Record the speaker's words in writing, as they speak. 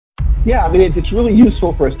Yeah, I mean, it's really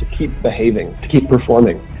useful for us to keep behaving, to keep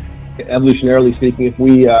performing. Evolutionarily speaking, if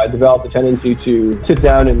we develop the tendency to sit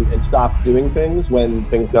down and stop doing things when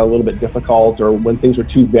things got a little bit difficult or when things are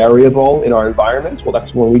too variable in our environments, well,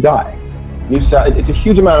 that's when we die. It's a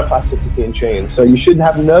huge amount of plasticity and change, so you should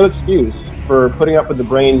have no excuse for putting up with the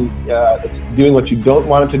brain that's doing what you don't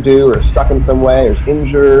want it to do, or stuck in some way, or is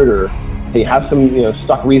injured, or they have some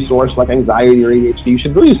stuck resource like anxiety or ADHD. You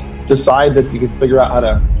should really decide that you can figure out how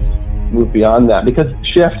to move beyond that, because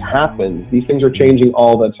shift happens. These things are changing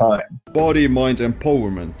all the time. Body mind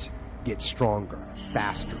empowerment. Get stronger,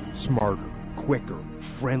 faster, smarter, quicker,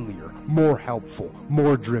 friendlier, more helpful,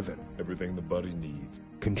 more driven. Everything the body needs.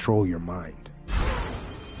 Control your mind.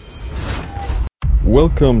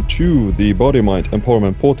 Welcome to the Body Mind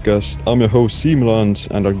Empowerment Podcast. I'm your host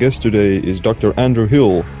Siimland, and our guest today is Dr. Andrew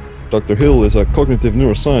Hill. Dr. Hill is a cognitive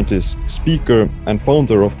neuroscientist, speaker, and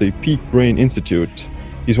founder of the Peak Brain Institute.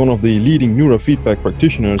 He's one of the leading neurofeedback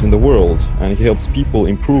practitioners in the world, and he helps people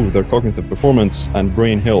improve their cognitive performance and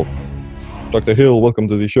brain health. Dr. Hill, welcome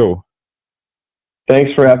to the show.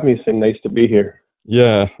 Thanks for having me, Sim. Nice to be here.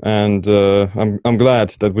 Yeah, and I'm glad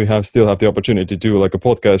that we still have the opportunity to do like a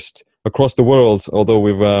podcast across the world, although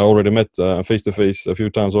we've already met face to face a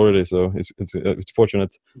few times already, so it's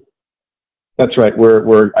fortunate. That's right.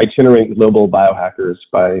 We're itinerant global biohackers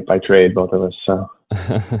by trade, both of us. So.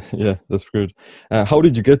 Yeah, that's good. How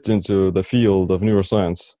did you get into the field of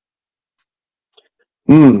neuroscience?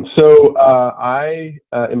 So I,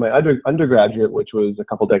 in my undergraduate, which was a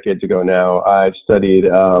couple decades ago now, I studied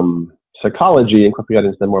psychology and quickly got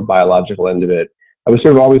into the more biological end of it. I was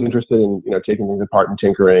sort of always interested in taking things apart and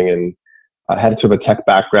tinkering, and I had sort of a tech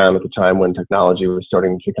background at the time when technology was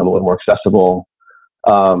starting to become a little more accessible.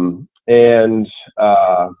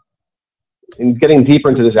 In getting deeper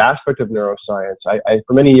into this aspect of neuroscience, I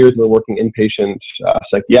for many years been working inpatient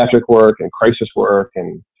psychiatric work and crisis work,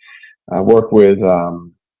 and work with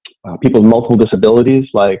people with multiple disabilities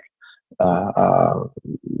like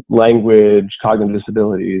language, cognitive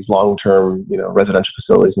disabilities, long-term residential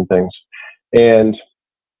facilities and things. And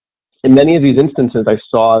in many of these instances, I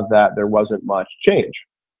saw that there wasn't much change.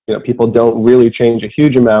 People don't really change a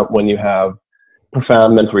huge amount when you have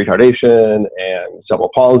profound mental retardation and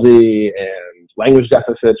cerebral palsy and language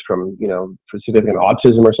deficits from for significant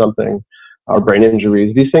autism or something, or brain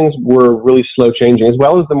injuries. These things were really slow changing, as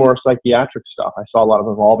well as the more psychiatric stuff. I saw a lot of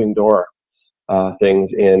evolving door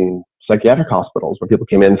things in psychiatric hospitals where people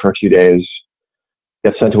came in for a few days,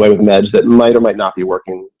 get sent away with meds that might or might not be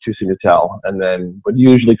working, too soon to tell, and then would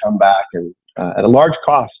usually come back and at a large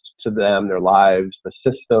cost to them, their lives, the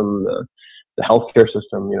system, the healthcare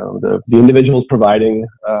system, the individuals providing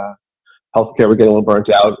healthcare were getting a little burnt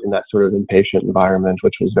out in that sort of inpatient environment,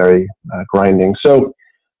 which was very grinding. So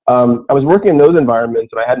I was working in those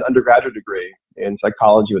environments, and I had an undergraduate degree in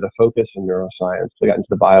psychology with a focus in neuroscience. So I got into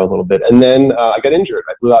the bio a little bit, and then I got injured.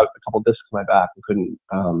 I blew out a couple discs in my back and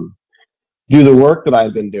couldn't do the work that I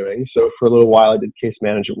had been doing. So for a little while, I did case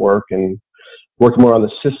management work and worked more on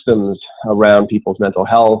the systems around people's mental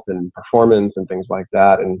health and performance and things like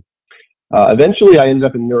that. And eventually, I ended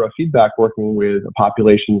up in neurofeedback, working with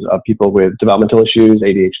populations of people with developmental issues,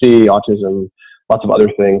 ADHD, autism, lots of other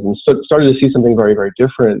things, and started to see something very, very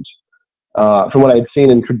different from what I had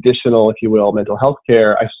seen in traditional, if you will, mental health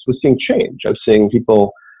care. I was seeing change. I was seeing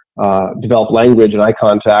people develop language and eye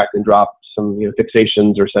contact and drop some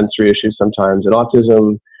fixations or sensory issues sometimes in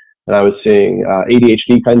autism. And I was seeing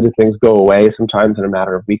ADHD kinds of things go away sometimes in a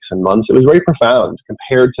matter of weeks and months. It was very profound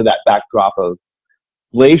compared to that backdrop of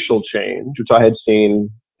glacial change, which I had seen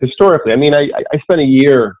historically. I mean, I spent a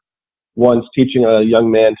year once teaching a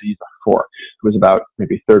young man to use a fork who was about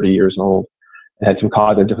maybe 30 years old and had some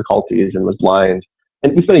cognitive difficulties and was blind.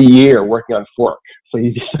 And we spent a year working on fork. So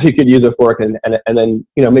he could use a fork and then,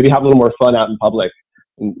 maybe have a little more fun out in public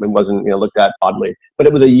and wasn't, looked at oddly. But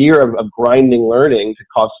it was a year of grinding learning to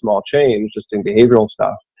cause small change, just in behavioral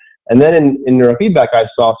stuff. And then in neurofeedback, I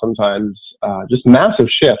saw sometimes just massive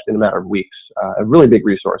shift in a matter of weeks, really big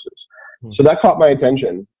resources. So that caught my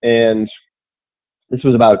attention. And this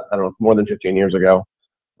was about, more than 15 years ago,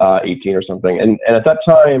 18 or something. And at that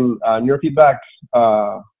time, neurofeedback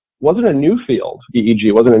wasn't a new field.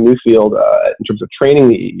 EEG wasn't a new field in terms of training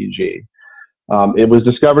the EEG. It was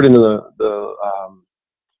discovered in the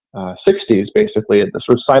 60s, basically,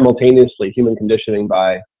 sort of simultaneously, human conditioning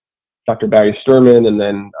by Dr. Barry Sterman and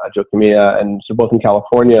then Joe Kamiya, and so both in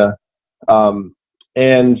California. So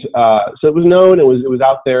it was known, it was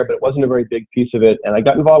out there, but it wasn't a very big piece of it. And I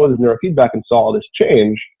got involved with neurofeedback and saw all this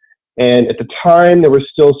change. And at the time, there were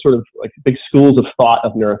still sort of like big schools of thought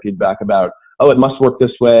of neurofeedback about, oh, it must work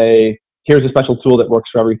this way. here's a special tool that works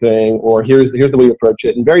for everything, or here's the way you approach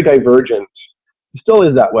it, and very divergent. It still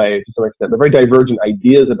is that way to some extent, but very divergent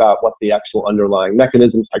ideas about what the actual underlying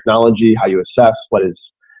mechanisms, technology, how you assess, what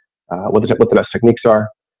the best techniques are.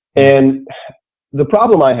 And the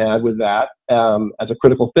problem I had with that as a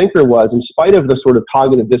critical thinker was, in spite of the sort of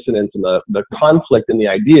cognitive dissonance and the conflict in the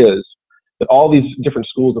ideas that all these different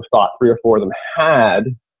schools of thought, 3 or 4 of them, had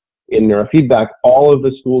in neurofeedback, all of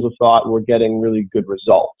the schools of thought were getting really good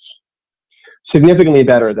results. Significantly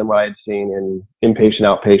better than what I had seen in inpatient,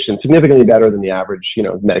 outpatient, significantly better than the average,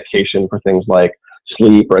 medication for things like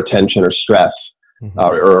sleep or attention or stress,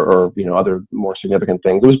 or other more significant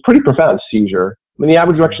things. It was pretty profound. Seizure. I mean, the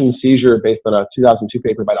average reduction in seizure based on a 2002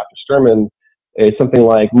 paper by Dr. Sturman is something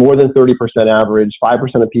like more than 30% average.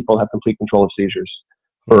 5% of people have complete control of seizures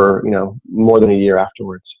for, more than a year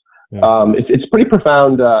afterwards. Yeah. It's pretty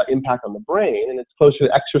profound impact on the brain, and it's closer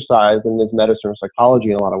to exercise than is medicine or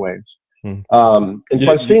psychology in a lot of ways. And so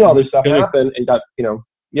I was seeing all this stuff happen and got,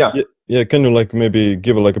 Yeah, can you maybe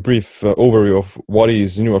give a brief overview of what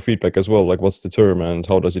is neurofeedback as well? What's the term and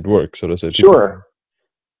how does it work? So to say. Sure.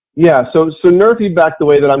 Yeah, so neurofeedback, the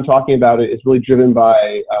way that I'm talking about it, is really driven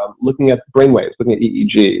by looking at brainwaves, looking at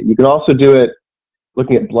EEG. You can also do it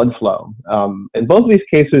looking at blood flow. In both of these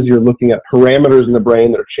cases, you're looking at parameters in the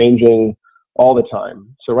brain that are changing all the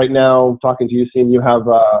time. So right now, talking to you, Seem, you have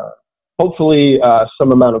hopefully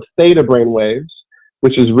some amount of theta brainwaves,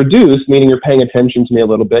 which is reduced, meaning you're paying attention to me a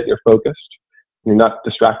little bit, you're focused, you're not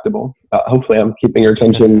distractible. Hopefully I'm keeping your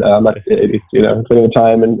attention, including the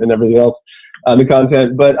time and everything else, the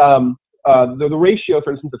content. But the ratio,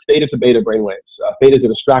 for instance, of theta to beta brainwaves. Theta is a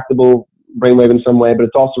distractible brainwave in some way, but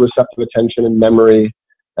it's also receptive attention and memory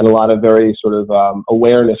and a lot of very sort of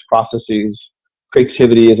awareness processes.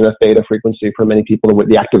 Creativity is in a theta frequency for many people, with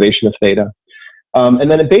the activation of theta. And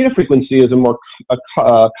then a beta frequency is a more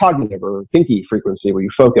cognitive or thinky frequency where you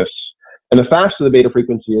focus. And the faster the beta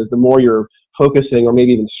frequency is, the more you're focusing or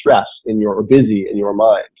maybe even stressed or busy in your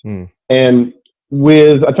mind. And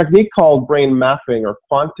with a technique called brain mapping or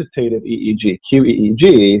quantitative EEG,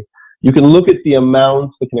 QEEG, you can look at the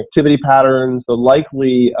amounts, the connectivity patterns, the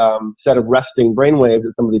likely set of resting brainwaves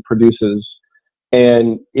that somebody produces.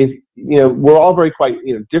 And we're all very quite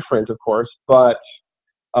different, of course, but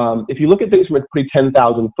if you look at things from a pretty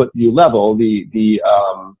 10,000-foot view level, the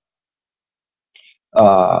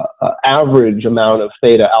average amount of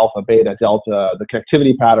theta, alpha, beta, delta, the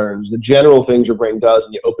connectivity patterns, the general things your brain does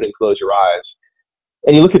when you open and close your eyes,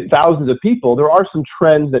 and you look at thousands of people, there are some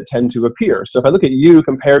trends that tend to appear. So if I look at you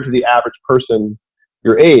compared to the average person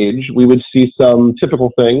your age, we would see some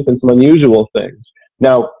typical things and some unusual things.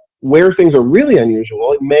 Now, where things are really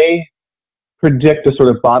unusual, it may predict a sort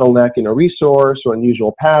of bottleneck in a resource or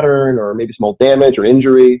unusual pattern or maybe small damage or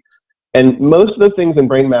injury. And most of the things in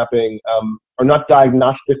brain mapping are not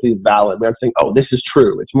diagnostically valid. We're not saying, oh, this is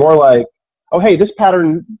true. It's more like, oh, hey, this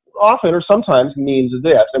pattern often or sometimes means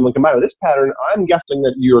this. And when combined with this pattern, I'm guessing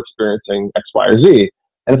that you're experiencing X, Y, or Z.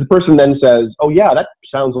 And if the person then says, oh, yeah, that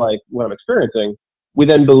sounds like what I'm experiencing, we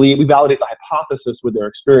then we validate the hypothesis with their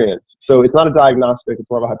experience. So it's not a diagnostic, it's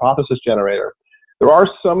more of a hypothesis generator. There are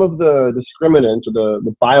some of the discriminants or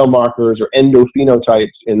the biomarkers or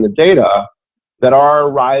endophenotypes in the data that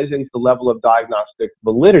are rising to the level of diagnostic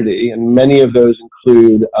validity, and many of those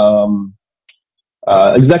include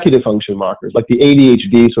executive function markers. Like the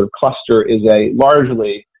ADHD sort of cluster is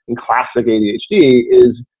largely, in classic ADHD,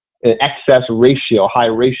 is an excess ratio, high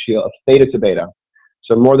ratio of theta to beta.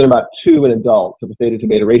 So more than about 2 in adults of the theta to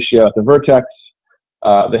beta ratio at the vertex.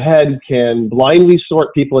 The head can blindly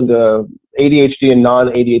sort people into ADHD and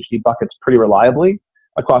non-ADHD buckets pretty reliably.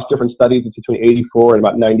 Across different studies, it's between 84 and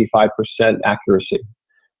about 95% accuracy.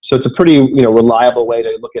 So it's a pretty reliable way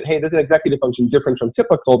to look at, hey, there's an executive function difference from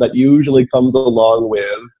typical that usually comes along with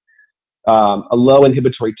a low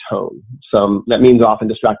inhibitory tone. That means often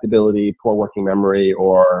distractibility, poor working memory,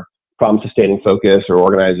 or problem sustaining focus or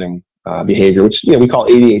organizing behavior, which we call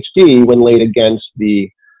ADHD when laid against the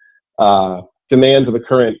demands of a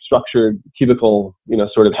current structured cubicle,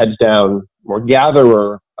 sort of heads down, more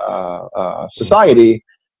gatherer society.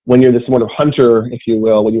 When you're this sort of hunter, if you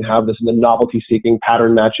will, when you have this novelty seeking,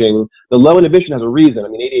 pattern matching, the low inhibition has a reason. I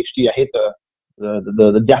mean, ADHD, I hate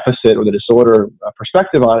the deficit or the disorder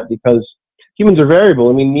perspective on it, because humans are variable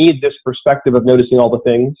and we need this perspective of noticing all the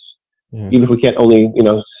things, even if we can't only,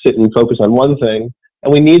 sit and focus on one thing.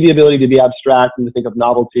 And we need the ability to be abstract and to think of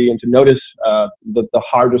novelty and to notice the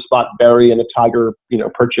hard to spot berry and a tiger,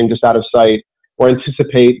 perching just out of sight, or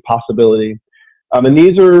anticipate possibility. And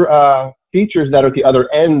these are features that are at the other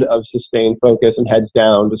end of sustained focus and heads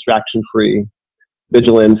down, distraction-free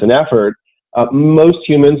vigilance and effort. Most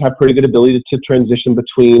humans have pretty good ability to transition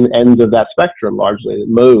between ends of that spectrum, largely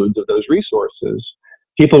modes of those resources.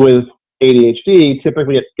 People with ADHD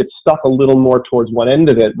typically get stuck a little more towards one end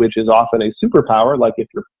of it, which is often a superpower, like if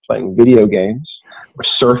you're playing video games or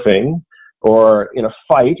surfing or in a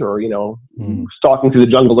fight or, stalking through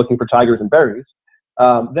the jungle looking for tigers and berries.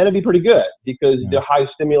 Then it'd be pretty good because the high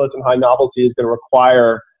stimulus and high novelty is going to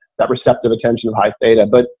require that receptive attention of high theta.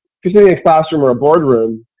 But if you're sitting in a classroom or a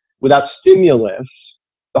boardroom without stimulus,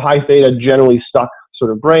 the high theta generally stuck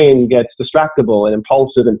sort of brain gets distractible and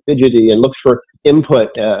impulsive and fidgety and looks for input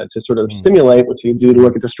to sort of stimulate what you do to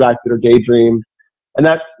get distracted or daydream. And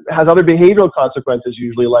that has other behavioral consequences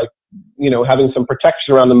usually, like, having some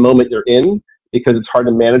protection around the moment you're in because it's hard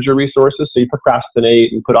to manage your resources. So you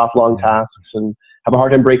procrastinate and put off long tasks and have a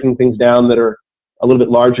hard time breaking things down that are a little bit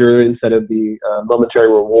larger instead of the momentary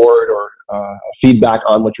reward or feedback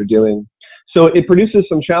on what you're doing. So it produces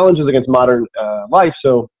some challenges against modern life.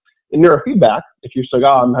 So in neurofeedback, if you're like,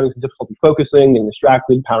 I'm having some difficulty focusing and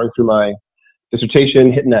distracted, powering through my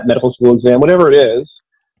dissertation, hitting that medical school exam, whatever it is,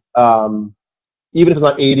 even if it's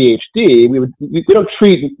not ADHD, we don't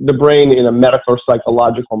treat the brain in a medical or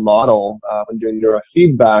psychological model when doing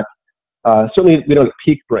neurofeedback. Certainly we don't at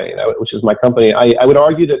Peak Brain, which is my company. I would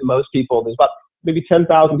argue that most people, there's about maybe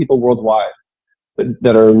 10,000 people worldwide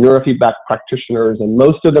that are neurofeedback practitioners, and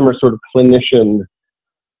most of them are sort of clinician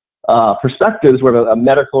perspectives where a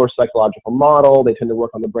medical or psychological model, they tend to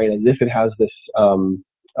work on the brain as if it has this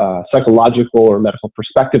psychological or medical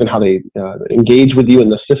perspective and how they engage with you in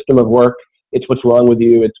the system of work. It's what's wrong with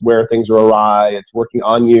you. It's where things are awry. It's working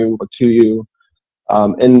on you or to you.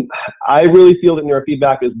 And I really feel that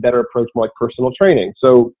neurofeedback is a better approach, more like personal training.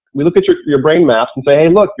 So we look at your brain maps and say, hey,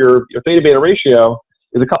 look, your theta-beta ratio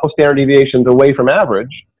is a couple standard deviations away from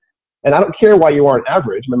average. And I don't care why you aren't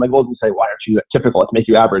average. My goal isn't to say, why aren't you typical? Let's make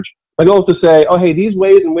you average. My goal is to say, oh, hey, these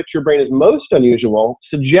ways in which your brain is most unusual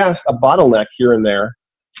suggest a bottleneck here and there.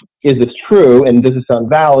 Is this true? And does it sound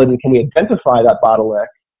valid? And can we identify that bottleneck?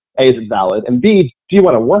 A, is it valid? And B, do you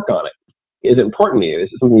want to work on it? Is it important to you? Is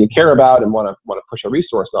it something you care about and want to push a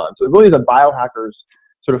resource on? So it really is a biohacker's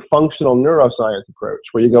sort of functional neuroscience approach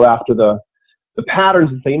where you go after the patterns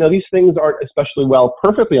and say, these things aren't especially well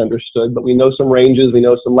perfectly understood, but we know some ranges, we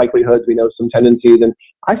know some likelihoods, we know some tendencies. And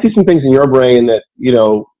I see some things in your brain that,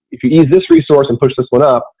 if you ease this resource and push this one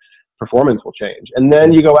up, performance will change. And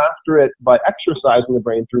then you go after it by exercising the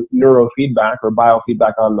brain through neurofeedback or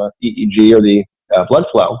biofeedback on the EEG or the blood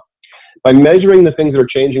flow, by measuring the things that are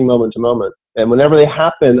changing moment to moment. And whenever they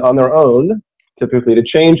happen on their own, typically to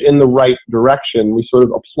change in the right direction, we sort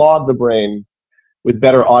of applaud the brain with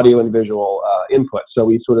better audio and visual input. So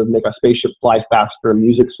we sort of make a spaceship fly faster,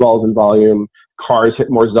 music swells in volume, cars hit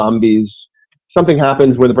more zombies. Something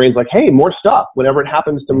happens where the brain's like, hey, more stuff. Whenever it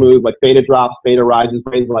happens to move, like beta drops, beta rises,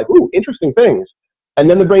 brain's like, ooh, interesting things. And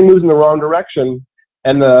then the brain moves in the wrong direction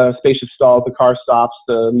and the spaceship stalls, the car stops,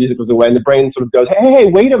 the music goes away, and the brain sort of goes, hey,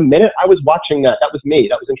 wait a minute, I was watching that. That was me.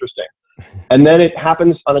 That was interesting. And then it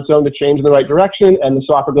happens on its own to change in the right direction, and the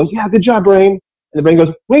software goes, yeah, good job, brain. And the brain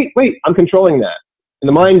goes, wait, I'm controlling that. And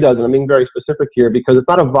the mind doesn't. I'm being very specific here because it's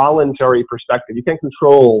not a voluntary perspective. You can't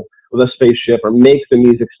control the spaceship or make the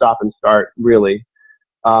music stop and start, really.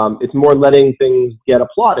 It's more letting things get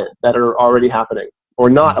applauded that are already happening or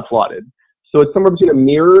not applauded. So it's somewhere between a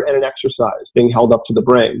mirror and an exercise being held up to the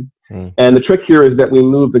brain. And the trick here is that we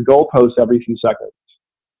move the goalposts every few seconds.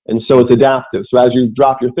 And so it's adaptive. So as you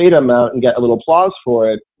drop your theta amount and get a little applause for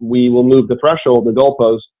it, we will move the threshold, the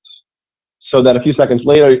goalposts, so that a few seconds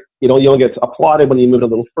later, you only get applauded when you move it a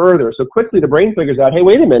little further. So quickly the brain figures out, hey,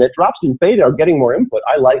 wait a minute, drops in theta are getting more input.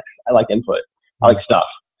 I like input. I like stuff.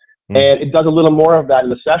 And it does a little more of that in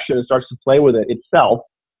the session and starts to play with it itself.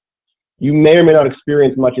 You may or may not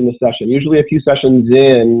experience much in the session. Usually a few sessions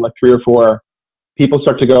in, like 3 or 4, people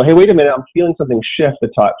start to go, hey, wait a minute, I'm feeling something shift a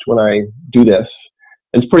touch when I do this.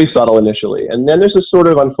 And it's pretty subtle initially. And then there's this sort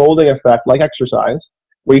of unfolding effect, like exercise,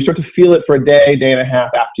 where you start to feel it for a day, day and a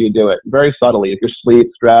half after you do it, very subtly. If your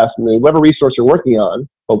sleep, stress, mood, whatever resource you're working on,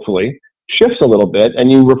 hopefully, shifts a little bit,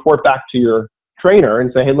 and you report back to your trainer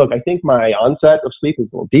and say, hey, look, I think my onset of sleep is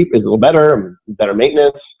a little deep, is a little better, better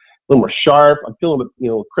maintenance, a little more sharp, I'm feeling a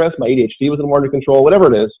bit, crisp, my ADHD was a little more under control,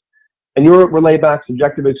 whatever it is. And you relay back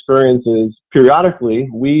subjective experiences periodically.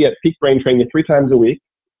 We at Peak Brain train you 3 times a week.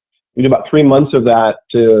 We do about 3 months of that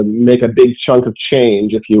to make a big chunk of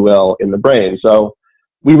change, if you will, in the brain. So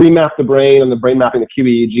we remap the brain on the brain mapping, the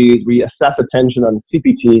QEEGs. We assess attention on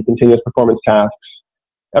CPT, continuous performance tasks.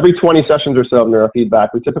 Every 20 sessions or so of neurofeedback,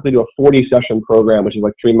 we typically do a 40-session program, which is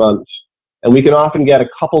like 3 months. And we can often get a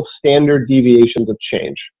couple standard deviations of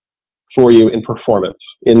change. for you in performance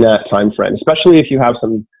in that time frame, especially if you have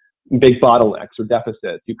some big bottlenecks or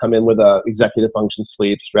deficits. You come in with a executive function,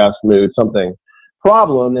 sleep, stress, mood, something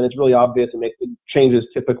problem, then it's really obvious and it changes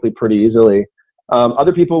typically pretty easily.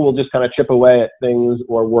 Other people will just kind of chip away at things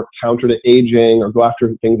or work counter to aging or go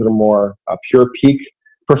after things that are more pure peak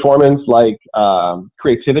performance, like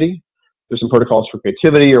creativity. There's some protocols for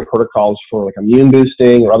creativity or protocols for like immune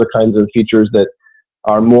boosting or other kinds of features that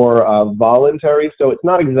are more voluntary. So it's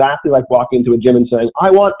not exactly like walking into a gym and saying,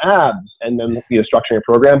 I want abs, and then structuring a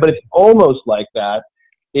program, but it's almost like that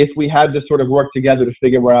if we had to sort of work together to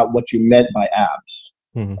figure out what you meant by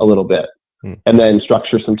abs a little bit. And then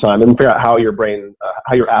structure some time and figure out how your brain,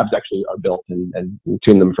 how your abs actually are built, and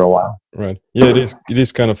tune them for a while. Right. Yeah, it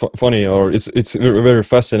is kind of funny, or it's very, very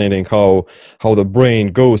fascinating how the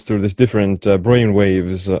brain goes through these different brain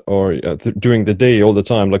waves, during the day all the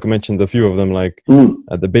time. Like I mentioned, a few of them, like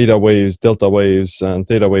the beta waves, delta waves, and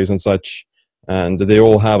theta waves, and such. And they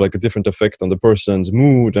all have like a different effect on the person's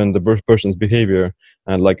mood and the person's behavior,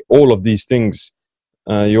 and like all of these things.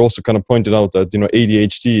 You also kind of pointed out that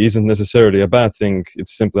ADHD isn't necessarily a bad thing.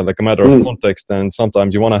 It's simply like a matter of context, and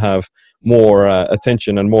sometimes you want to have more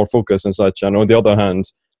attention and more focus and such. And on the other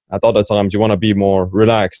hand, at other times you want to be more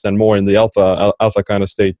relaxed and more in the alpha kind of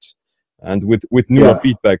state. And with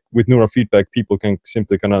neurofeedback, people can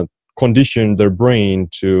simply kind of condition their brain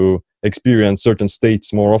to experience certain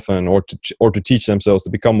states more often, or to teach themselves to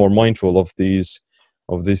become more mindful of these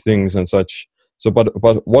things and such. So, but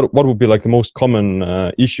what would be like the most common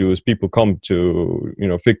issues people come to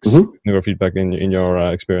fix neurofeedback in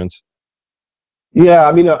your experience? Yeah,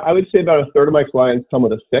 I mean, I would say about a third of my clients come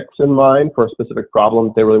with a fix in mind for a specific problem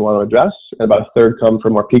that they really want to address, and about a third come for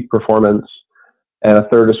more peak performance, and a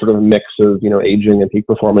third is sort of a mix of aging and peak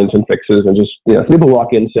performance and fixes, and just people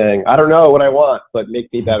walk in saying, I don't know what I want, but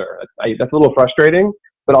make me better. That's a little frustrating,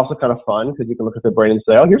 but also kind of fun, because you can look at the brain and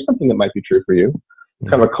say, oh, here's something that might be true for you.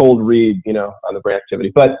 Kind of a cold read, on the brain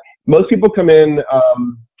activity. But most people come in,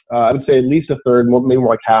 I would say at least a third, maybe more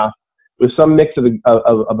like half, with some mix of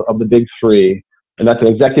the big three, and that's an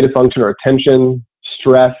executive function or attention,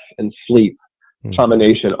 stress, and sleep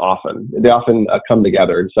combination. Often they come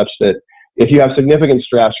together in such that if you have significant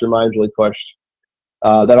stress, your mind's really pushed.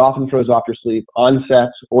 That often throws off your sleep onset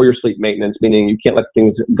or your sleep maintenance, meaning you can't let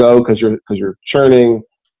things go because you're churning.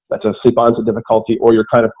 That's a sleep onset difficulty, or you're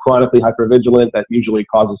kind of chronically hypervigilant. That usually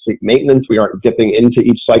causes sleep maintenance. We aren't dipping into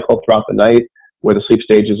each cycle throughout the night, where the sleep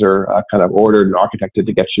stages are kind of ordered and architected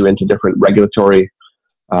to get you into different regulatory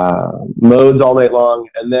modes all night long.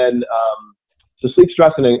 And then, so sleep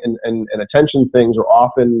stress and attention things are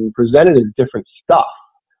often presented as different stuff,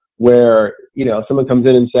 where, someone comes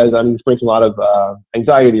in and says, I'm experiencing a lot of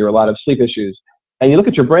anxiety or a lot of sleep issues. And you look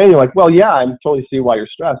at your brain, you're like, well, yeah, I totally see why you're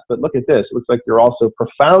stressed, but look at this. It looks like you're also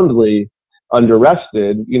profoundly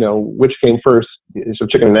under-rested. Which came first? So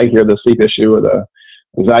chicken and egg here, the sleep issue or the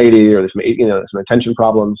anxiety or some attention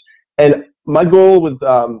problems. And my goal with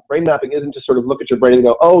brain mapping isn't to sort of look at your brain and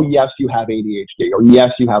go, oh, yes, you have ADHD, or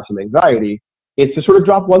yes, you have some anxiety. It's to sort of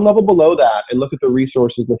drop one level below that and look at the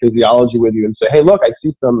resources and physiology with you and say, hey, look, I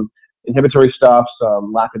see some inhibitory stuff,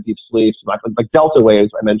 some lack of deep sleep, some like delta waves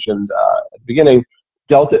I mentioned at the beginning.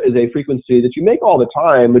 Delta is a frequency that you make all the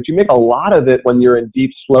time, but you make a lot of it when you're in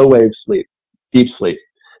deep, slow wave sleep, deep sleep,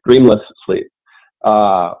 dreamless sleep.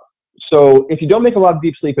 So if you don't make a lot of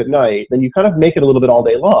deep sleep at night, then you kind of make it a little bit all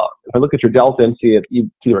day long. If I look at your delta and see it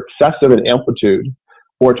either excessive in amplitude,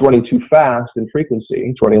 or it's running too fast in frequency,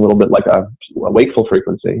 it's running a little bit like a wakeful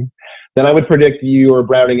frequency, then I would predict you are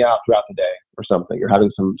browning out throughout the day or something. You're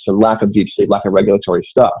having some lack of deep sleep, lack of regulatory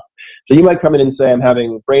stuff. So you might come in and say, I'm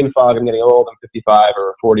having brain fog, I'm getting old, I'm 55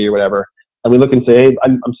 or 40 or whatever. And we look and say, hey,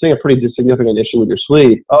 I'm seeing a pretty significant issue with your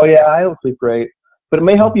sleep. Oh yeah, I don't sleep great. But it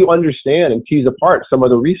may help you understand and tease apart some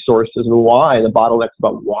of the resources and why, the bottlenecks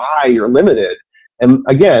about why you're limited. And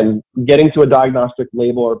again, getting to a diagnostic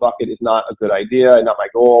label or bucket is not a good idea and not my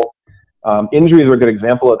goal. Injuries are a good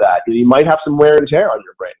example of that. You might have some wear and tear on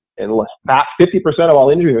your brain. And 50% of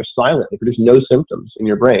all injuries are silent. They produce no symptoms in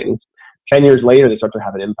your brain. 10 years later, they start to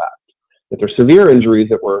have an impact. If they're severe injuries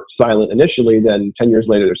that were silent initially, then 10 years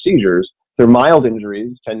later, they're seizures. If they're mild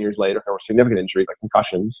injuries, 10 years later, or significant injuries like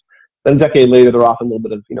concussions, then a decade later, they're often a little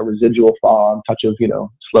bit of residual fog, touch of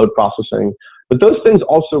slowed processing. But those things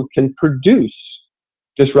also can produce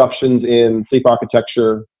disruptions in sleep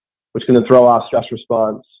architecture, which can then throw off stress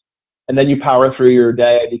response. And then you power through your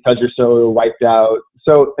day because you're so wiped out.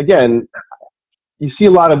 So again, you see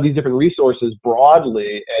a lot of these different resources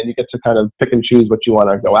broadly, and you get to kind of pick and choose what you want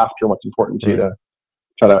to go after and what's important to you to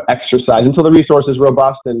try to exercise until the resource is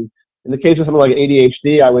robust and In the case of something like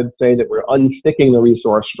ADHD, I would say that we're unsticking the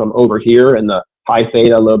resource from over here in the high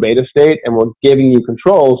theta, low beta state, and we're giving you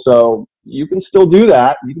control. So you can still do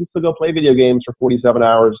that. You can still go play video games for 47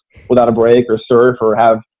 hours without a break, or surf, or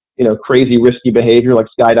have, crazy risky behavior like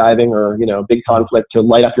skydiving, or, big conflict to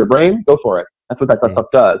light up your brain. Go for it. That's what that stuff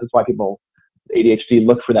does. That's why people with ADHD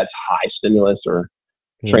look for that high stimulus, or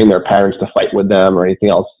train their parents to fight with them, or anything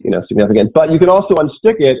else, significant. But you can also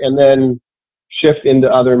unstick it and then shift into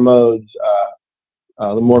other modes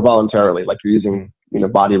more voluntarily, like you're using,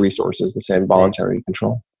 body resources, the same voluntary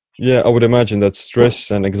control. Yeah, I would imagine that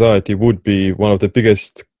stress and anxiety would be one of the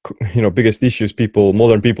biggest issues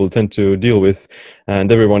modern people tend to deal with,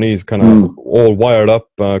 and everyone is kind of all wired up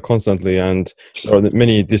constantly, and there are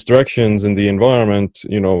many distractions in the environment,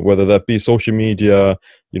 whether that be social media,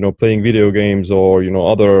 playing video games, or,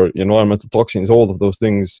 other environmental toxins. All of those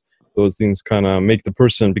things kind of make the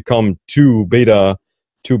person become too beta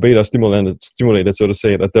stimulated, so to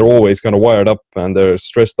say, that they're always kind of wired up and they're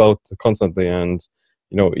stressed out constantly. And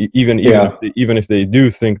even if they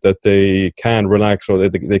do think that they can relax, or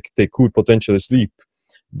they could potentially sleep,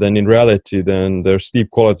 then in reality, then their sleep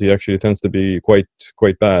quality actually tends to be quite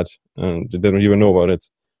bad, and they don't even know about it.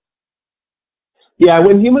 Yeah,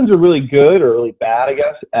 when humans are really good or really bad, I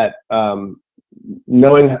guess, at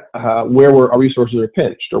knowing where our resources are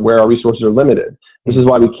pinched, or where our resources are limited. This is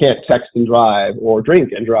why we can't text and drive or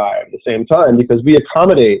drink and drive at the same time, because we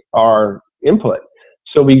accommodate our input.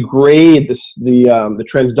 So we grade the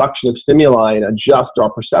transduction of stimuli and adjust our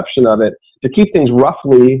perception of it to keep things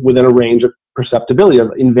roughly within a range of perceptibility, of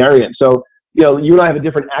invariant. So, you and I have a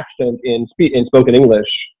different accent in spoken English,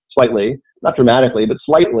 slightly, not dramatically, but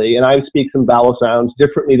slightly, and I speak some vowel sounds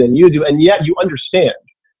differently than you do, and yet you understand,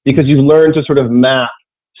 because you've learned to sort of map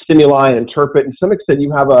stimuli and interpret. And to some extent,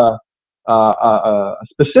 you have a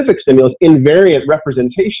specific stimulus, invariant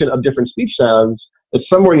representation of different speech sounds that's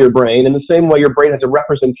somewhere in your brain, in the same way your brain has a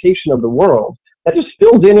representation of the world that just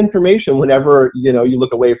fills in information whenever you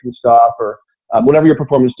look away from stuff, or whenever your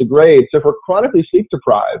performance degrades. So if we're chronically sleep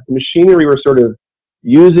deprived, the machinery we're sort of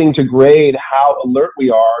using to grade how alert we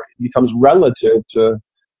are becomes relative to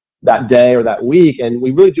that day or that week, and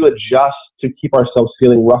we really do adjust to keep ourselves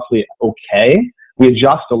feeling roughly okay. We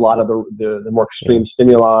adjust a lot of the more extreme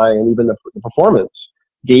stimuli, and even the performance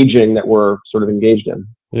gauging that we're sort of engaged in.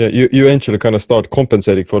 Yeah, you eventually kind of start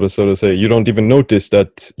compensating for this, so to say. You don't even notice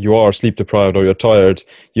that you are sleep deprived or you're tired.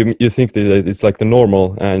 You think that it's like the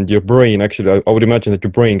normal, and your brain actually, I would imagine that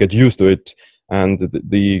your brain gets used to it, and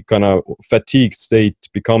the kind of fatigued state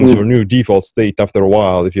becomes your new default state after a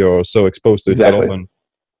while, if you're so exposed to it that often.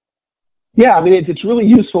 Yeah, I mean, it's really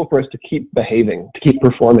useful for us to keep behaving, to keep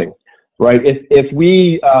performing, right? If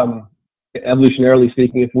we, evolutionarily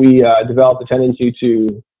speaking, if we develop the tendency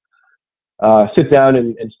to sit down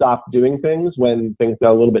and stop doing things when things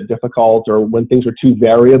got a little bit difficult, or when things are too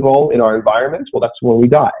variable in our environment, well, that's when we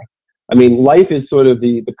die. I mean, life is sort of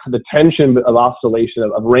the tension of oscillation,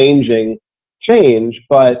 of ranging change,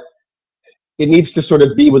 but it needs to sort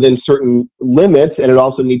of be within certain limits, and it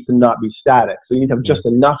also needs to not be static. So you need to have just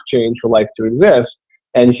enough change for life to exist.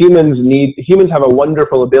 And humans have a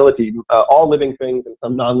wonderful ability, all living things and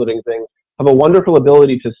some non-living things have a wonderful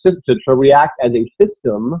ability to react as a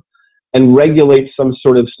system and regulate some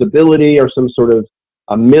sort of stability, or some sort of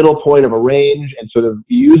a middle point of a range, and sort of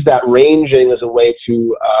use that ranging as a way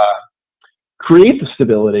to create the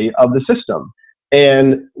stability of the system.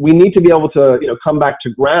 And we need to be able to, come back to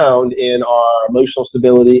ground in our emotional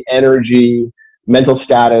stability, energy, mental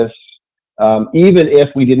status, even if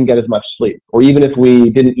we didn't get as much sleep, or even if we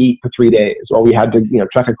didn't eat for 3 days, or we had to,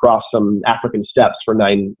 trek across some African steppes for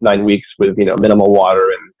nine weeks with, minimal water,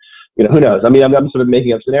 and, who knows? I mean, I'm sort of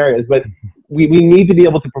making up scenarios, but we need to be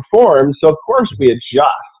able to perform. So of course we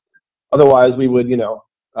adjust. Otherwise we would,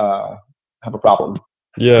 have a problem.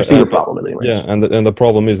 Yeah. A problem anyway. Yeah. And the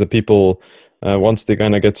problem is that people, once they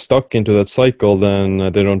kind of get stuck into that cycle, then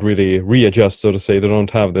they don't really readjust, so to say. They don't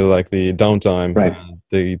have the downtime. Right.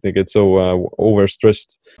 They get so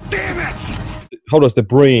overstressed. Damn it! How does the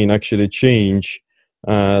brain actually change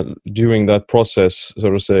during that process, so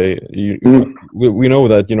to say? We know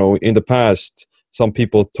that, in the past, some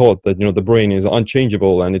people thought that, the brain is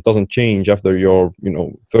unchangeable and it doesn't change after your,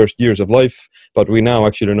 first years of life. But we now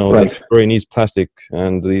actually know that the brain is plastic,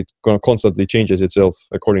 and it constantly changes itself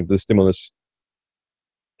according to the stimulus.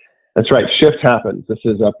 That's right. Shift happens. This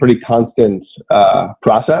is a pretty constant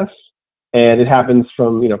process, and it happens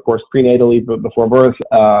from, of course, prenatally, before birth,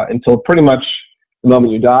 until pretty much the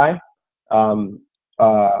moment you die.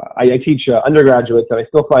 I teach undergraduates, and I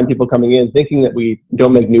still find people coming in thinking that we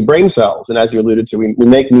don't make new brain cells. And as you alluded to, we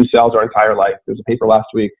make new cells our entire life. There's a paper last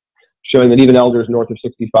week showing that even elders north of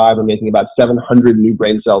 65 are making about 700 new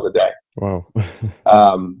brain cells a day. Wow.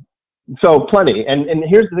 So plenty. And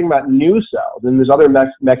here's the thing about new cells, and there's other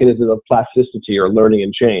mechanisms of plasticity or learning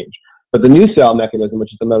and change. But the new cell mechanism,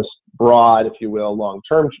 which is the most broad, if you will,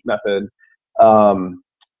 long-term method,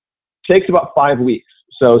 takes about 5 weeks.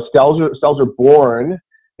 So cells are born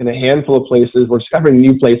in a handful of places. We're discovering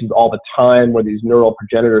new places all the time where these neural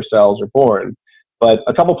progenitor cells are born. But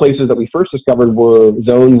a couple places that we first discovered were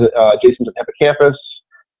zones adjacent to the hippocampus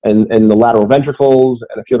and the lateral ventricles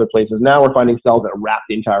and a few other places. Now we're finding cells that wrap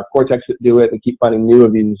the entire cortex that do it. We keep finding new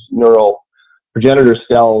of these neural progenitor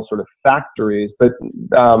cell sort of factories, but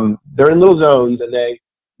they're in little zones, and they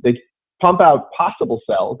pump out possible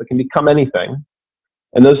cells that can become anything.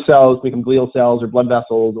 And those cells become glial cells or blood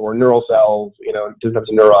vessels or neural cells, different types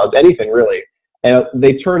of neurons, anything really. And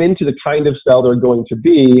they turn into the kind of cell they're going to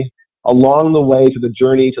be along the way to the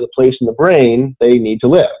journey to the place in the brain they need to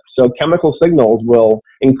live. So chemical signals will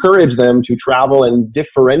encourage them to travel and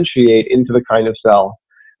differentiate into the kind of cell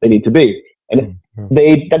they need to be. And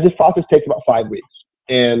this process takes about 5 weeks.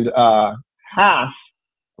 And half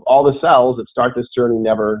of all the cells that start this journey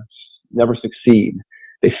never succeed.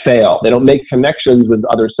 They fail. They don't make connections with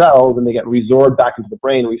other cells, and they get resorbed back into the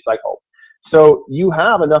brain, recycled. So you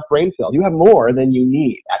have enough brain cells. You have more than you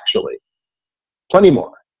need, actually. Plenty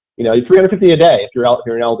more. 350 a day if you're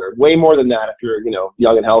an elder. Way more than that if you're,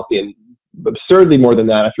 young and healthy, and absurdly more than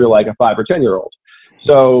that if you're like a 5 or 10-year-old.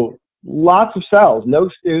 So lots of cells. No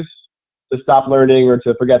excuse to stop learning or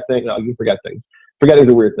to forget things. No, you forget things. Forgetting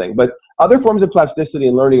is a weird thing. But other forms of plasticity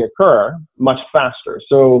and learning occur much faster.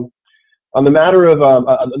 So on the matter of,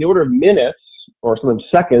 on the order of minutes or sometimes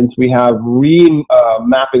seconds, we have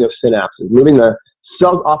remapping of synapses. Moving the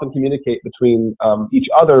cells often communicate between each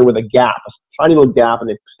other with a gap, a tiny little gap, and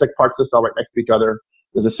they stick parts of the cell right next to each other.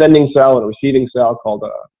 There's a sending cell and a receiving cell called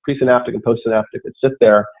presynaptic and postsynaptic that sit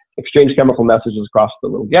there, exchange chemical messages across the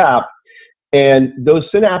little gap. And those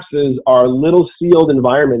synapses are little sealed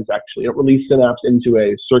environments, actually. You don't release synapse into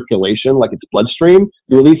a circulation like its bloodstream.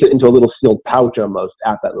 You release it into a little sealed pouch almost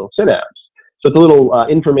at that little synapse. So it's a little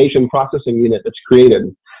information processing unit that's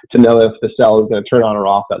created to know if the cell is going to turn on or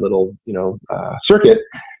off that little, circuit.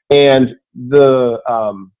 And the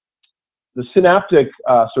synaptic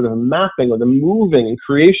sort of mapping or the moving and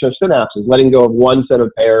creation of synapses, letting go of one set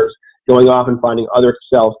of pairs, going off and finding other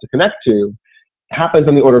cells to connect to, happens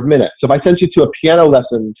on the order of minutes. So if I sent you to a piano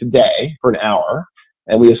lesson today for an hour,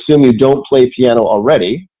 and we assume you don't play piano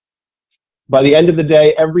already, by the end of the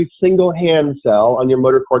day, every single hand cell on your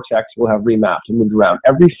motor cortex will have remapped and moved around.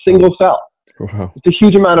 Every single cell. Wow. It's a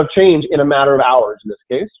huge amount of change in a matter of hours in this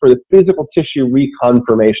case for the physical tissue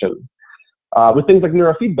reconfirmation. With things like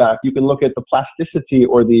neurofeedback, you can look at the plasticity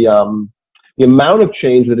or the amount of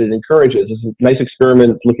change that it encourages. There's a nice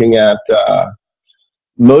experiment looking at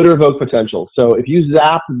motor evoked potential. So if you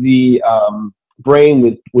zap the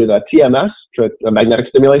brain with a TMS, a magnetic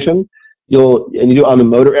stimulation, you do it on the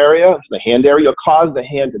motor area, the hand area, you'll cause the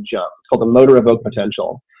hand to jump. It's called the motor evoked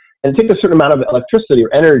potential. And it takes a certain amount of electricity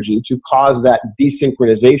or energy to cause that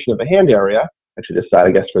desynchronization of the hand area, actually this side,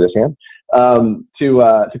 I guess, for this hand,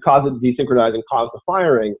 to cause it to desynchronize and cause the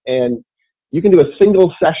firing. And you can do a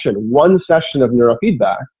single session, one session of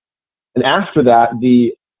neurofeedback, and after that,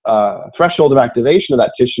 the threshold of activation of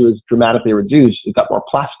that tissue is dramatically reduced. It's got more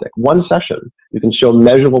plastic. One session, you can show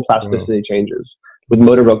measurable plasticity changes. With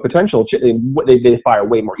motor evoked potential, they fire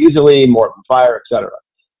way more easily, more of them fire, etc.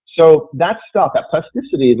 So that stuff, that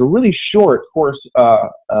plasticity, is a really short course,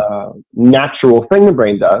 natural thing the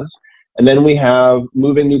brain does. And then we have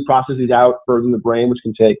moving new processes out further in the brain, which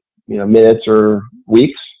can take minutes or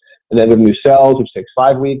weeks. And then we have new cells, which takes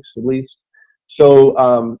 5 weeks at least. So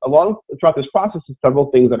throughout this process, there's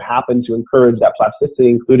several things that happen to encourage that plasticity,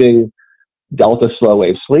 including delta slow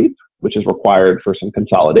wave sleep, which is required for some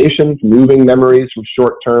consolidation, moving memories from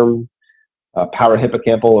short-term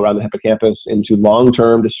parahippocampal around the hippocampus into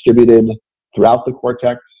long-term distributed throughout the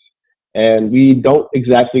cortex. And we don't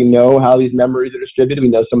exactly know how these memories are distributed. We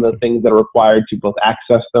know some of the things that are required to both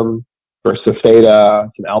access them, bursts of theta,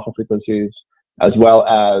 some alpha frequencies, as well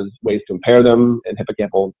as ways to impair them in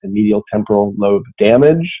hippocampal and medial temporal lobe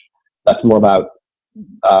damage. That's more about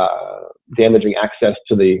damaging access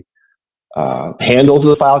to the handles of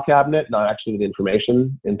the file cabinet, not actually the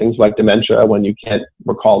information. In things like dementia, when you can't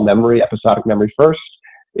recall memory, episodic memory first,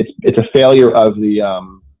 it's a failure of the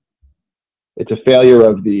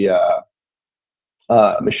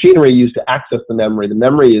machinery used to access the memory. The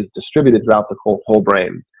memory is distributed throughout the whole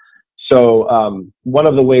brain. So one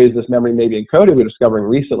of the ways this memory may be encoded,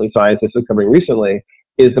 scientists are discovering recently,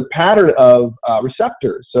 is the pattern of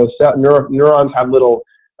receptors. So neurons have little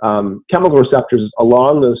chemical receptors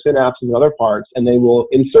along those synapses and other parts, and they will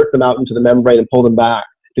insert them out into the membrane and pull them back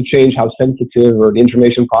to change how sensitive or the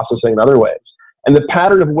information processing in other ways. And the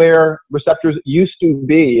pattern of where receptors used to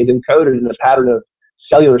be is encoded in a pattern of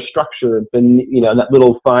cellular structure, in that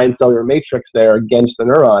little fine cellular matrix there against the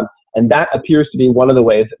neuron, and that appears to be one of the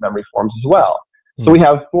ways that memory forms as well. So we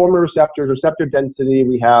have former receptors, receptor density,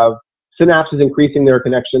 we have synapses increasing their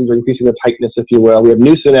connections or increasing their tightness, if you will. We have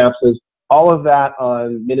new synapses, all of that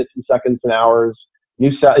on minutes and seconds and hours.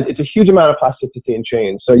 It's a huge amount of plasticity and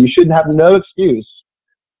change. So you should have no excuse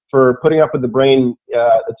for putting up with the brain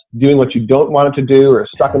that's doing what you don't want it to do, or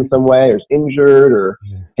stuck in some way, or is injured, or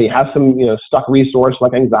hey, has some stuck resource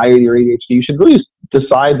like anxiety or ADHD. You should really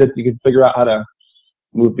decide that you can figure out how to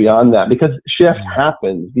move beyond that, because shift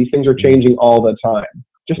happens. These things are changing all the time.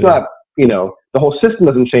 Just not, the whole system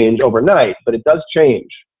doesn't change overnight, but it does change.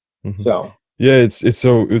 So. Yeah, it's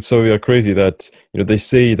so crazy that they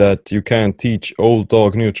say that you can't teach old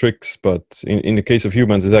dog new tricks, but in the case of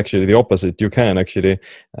humans, it's actually the opposite. You can actually,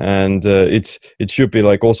 and it should be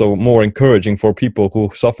like also more encouraging for people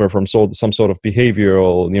who suffer from some sort of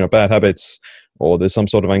behavioral bad habits, or there's some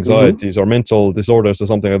sort of anxieties or mental disorders or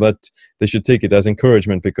something like that. They should take it as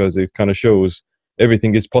encouragement, because it kind of shows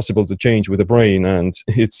everything is possible to change with the brain, and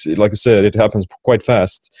it's like I said, it happens quite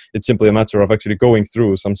fast. It's simply a matter of actually going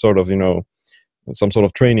through some sort of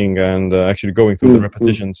training and actually going through the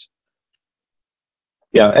repetitions.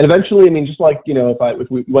 Yeah, and eventually, just like,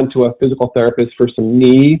 if we went to a physical therapist for some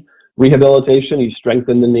knee rehabilitation, you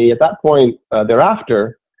strengthen the knee. At that point,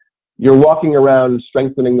 thereafter, you're walking around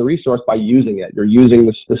strengthening the resource by using it. You're using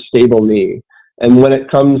the stable knee. And when it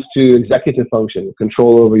comes to executive function,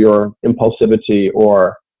 control over your impulsivity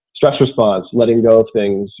or stress response, letting go of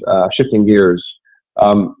things, shifting gears,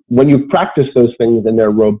 when you practice those things and they're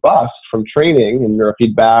robust from training and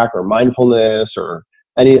neurofeedback or mindfulness or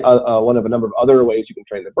any one of a number of other ways you can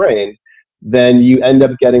train the brain, then you end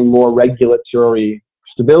up getting more regulatory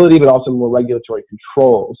stability, but also more regulatory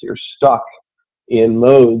control. So you're stuck in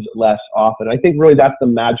modes less often. I think really that's the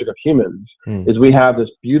magic of humans, is we have this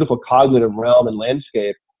beautiful cognitive realm and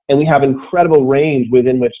landscape, and we have incredible range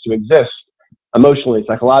within which to exist. Emotionally,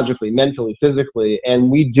 psychologically, mentally, physically, and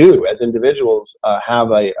we do, as individuals,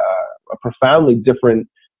 have a profoundly different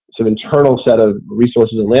sort of internal set of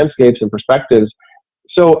resources and landscapes and perspectives.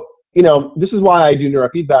 So, this is why I do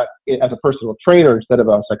neurofeedback as a personal trainer instead of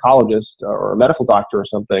a psychologist or a medical doctor or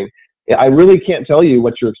something. I really can't tell you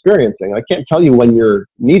what you're experiencing. I can't tell you when your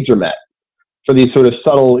needs are met for these sort of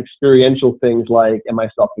subtle experiential things like, am I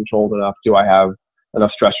self-controlled enough? Do I have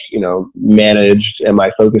enough stress, managed? Am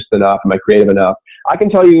I focused enough? Am I creative enough? I can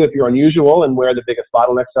tell you if you're unusual and where the biggest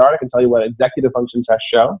bottlenecks are. I can tell you what executive function tests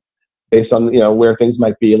show based on, where things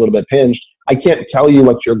might be a little bit pinched. I can't tell you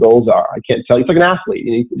what your goals are. I can't tell you. It's like an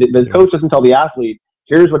athlete. The coach doesn't tell the athlete,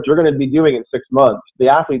 here's what you're going to be doing in 6 months. The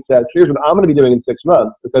athlete says, here's what I'm going to be doing in 6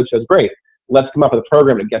 months. The coach says, great, let's come up with a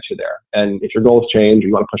program to get you there. And if your goals change or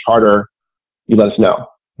you want to push harder, you let us know.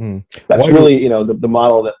 That's really, the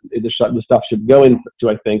model that the stuff should go into,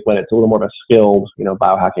 I think, when it's a little more of a skilled,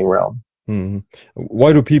 biohacking realm.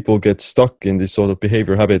 Why do people get stuck in these sort of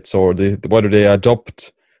behavior habits, or why do they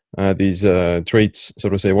adopt these traits, so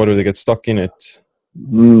to say? Why do they get stuck in it?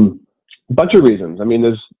 A bunch of reasons.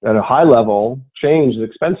 There's, at a high level, change is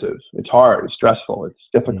expensive. It's hard, it's stressful, it's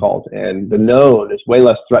difficult, and the known is way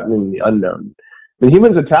less threatening than the unknown. When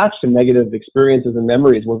humans attach to negative experiences and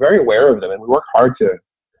memories, we're very aware of them, and we work hard to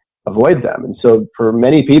avoid them. And so for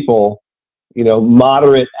many people,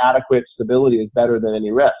 moderate, adequate stability is better than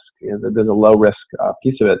any risk. There's a low risk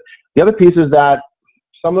piece of it. The other piece is that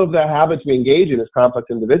some of the habits we engage in as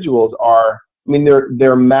complex individuals are,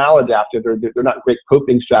 they're maladaptive. They're not great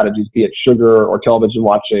coping strategies, be it sugar or television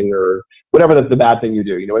watching or whatever the bad thing you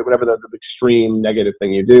do, whatever the extreme negative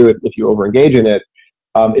thing you do, if you overengage in it.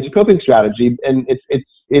 It's a coping strategy, and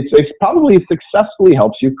it's probably successfully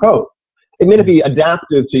helps you cope. It may not be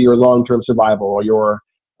adaptive to your long-term survival or your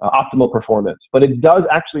optimal performance, but it does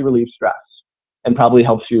actually relieve stress and probably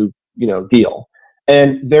helps you, deal.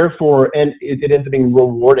 And therefore, it ends up being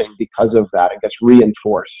rewarding because of that. It gets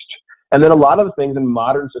reinforced. And then a lot of the things in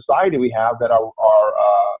modern society we have that are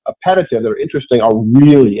appetitive, that are interesting, are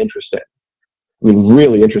really interesting.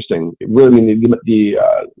 Really interesting. The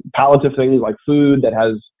palliative things like food that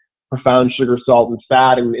has profound sugar, salt, and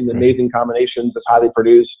fat in amazing combinations that's highly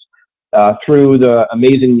produced, through the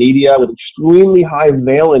amazing media with extremely high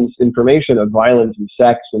valence information of violence and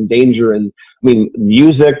sex and danger, and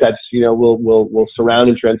music that's will surround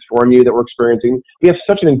and transform you that we're experiencing. We have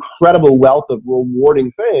such an incredible wealth of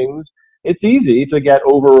rewarding things it's easy to get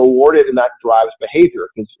over rewarded, and that drives behavior.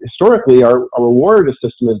 Because historically, our reward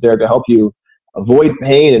system is there to help you avoid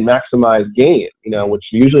pain and maximize gain. Which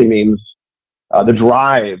usually means the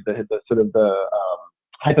drive, the sort of the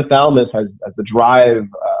hypothalamus has the drive,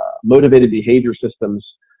 motivated behavior systems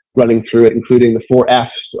running through it, including the 4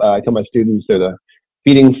 Fs. I tell my students they're the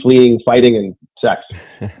feeding, fleeing, fighting, and sex.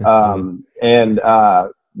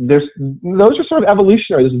 Those are sort of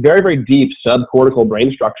evolutionary. There's very, very deep subcortical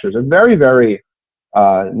brain structures. They're very, very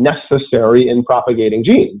necessary in propagating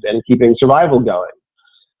genes and keeping survival going.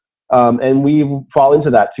 And we fall into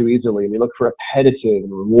that too easily. And we look for repetitive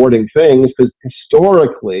and rewarding things because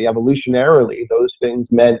historically, evolutionarily, those things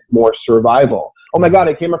meant more survival. Oh my God,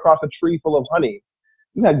 I came across a tree full of honey.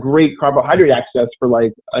 You had great carbohydrate access for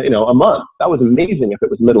like, a month. That was amazing if it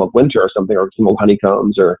was the middle of winter or something, or some old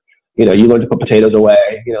honeycombs, or, you learned to put potatoes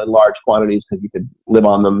away, in large quantities because you could live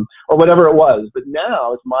on them, or whatever it was. But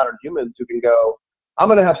now it's modern humans who can go, I'm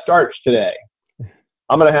going to have starch today.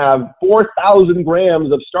 I'm going to have 4,000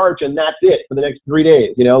 grams of starch and that's it for the next 3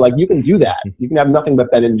 days. You can do that. You can have nothing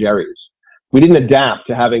but Ben & Jerry's. We didn't adapt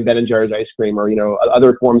to having Ben & Jerry's ice cream or,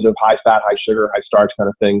 other forms of high fat, high sugar, high starch kind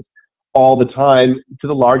of things all the time to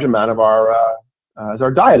the large amount of our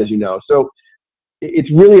diet, as you know. So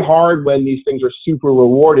it's really hard when these things are super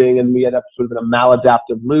rewarding and we end up sort of in a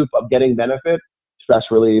maladaptive loop of getting benefit, stress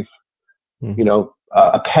relief,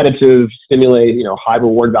 appetitive, stimulate, high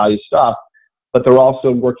reward value stuff. But they're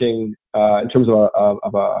also working in terms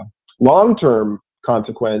of a long-term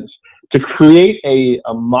consequence to create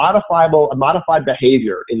a modified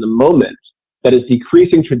behavior in the moment that is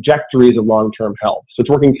decreasing trajectories of long-term health. So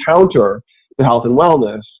it's working counter to health and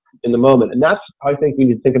wellness in the moment. And that's how I think we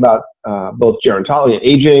need to think about both gerontology and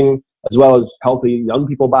aging, as well as healthy young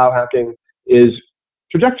people biohacking, is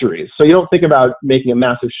trajectories. So you don't think about making a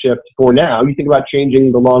massive shift for now. You think about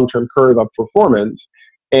changing the long-term curve of performance.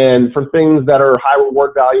 And for things that are high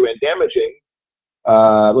reward value and damaging,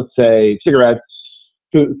 let's say cigarettes,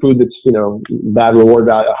 food that's bad reward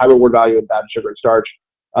value, high reward value and bad sugar and starch,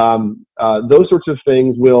 those sorts of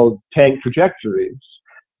things will tank trajectories,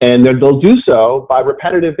 and they'll do so by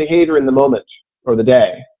repetitive behavior in the moment or the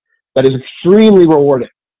day that is extremely rewarding.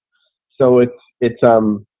 So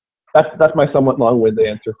that's my somewhat long-winded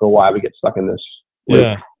answer for why we get stuck in this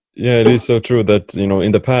loop. Yeah, it is so true that,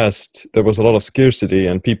 in the past, there was a lot of scarcity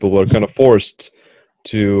and people were kind of forced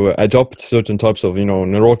to adopt certain types of,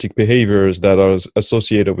 neurotic behaviors that are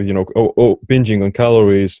associated with, binging on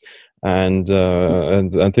calories and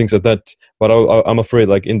things like that. But I'm afraid,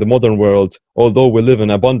 like in the modern world, although we live in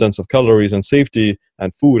abundance of calories and safety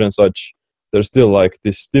and food and such, there's still like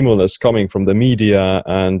this stimulus coming from the media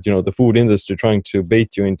and, the food industry trying to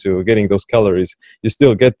bait you into getting those calories. You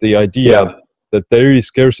still get the idea that there is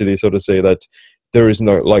scarcity, so to say, that there is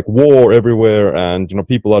no like war everywhere, and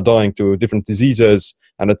people are dying to different diseases,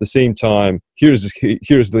 and at the same time, here's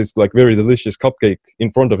this like very delicious cupcake in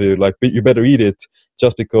front of you, like you better eat it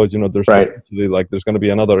just because there's actually, like there's going to be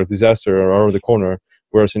another disaster around the corner,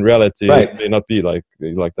 whereas in reality it may not be like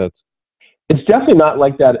that. It's definitely not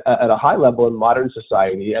like that at a high level in modern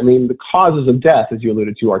society. I mean, the causes of death, as you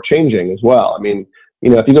alluded to, are changing as well. I mean,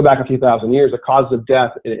 if you go back a few thousand years, the causes of death,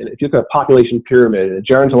 if you look at a population pyramid, a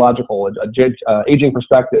gerontological, aging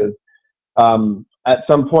perspective, at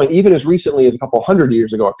some point, even as recently as a couple hundred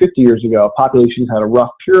years ago or 50 years ago, populations had a rough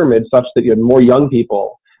pyramid such that you had more young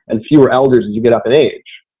people and fewer elders as you get up in age,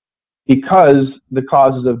 because the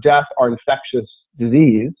causes of death are infectious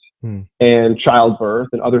disease and childbirth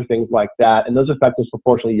and other things like that, and those affect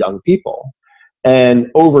disproportionately young people. And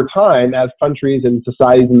over time, as countries and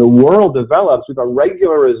societies in the world develops, we've got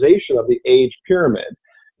regularization of the age pyramid,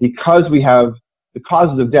 because we have the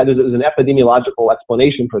causes of death. There's an epidemiological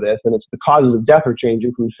explanation for this, and it's the causes of death are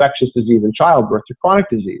changing from infectious disease and childbirth to chronic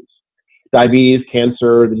disease, diabetes,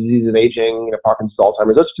 cancer, the disease of aging, Parkinson's,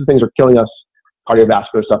 Alzheimer's. Those two things are killing us,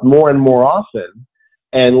 cardiovascular stuff, more and more often,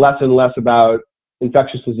 and less about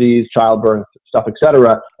infectious disease, childbirth, stuff,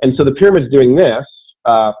 etc. And so the pyramid's doing this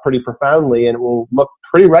pretty profoundly, and it will look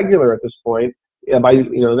pretty regular at this point. By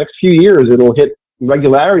the next few years, it'll hit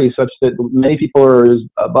regularity such that many people are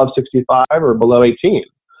above 65 or below 18.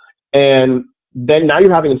 And then now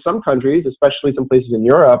you're having in some countries, especially some places in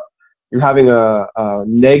Europe, you're having a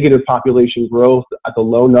negative population growth at the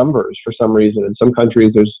low numbers for some reason. In some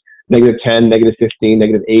countries, there's -10, -15,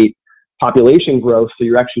 -8 population growth. So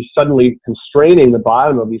you're actually suddenly constraining the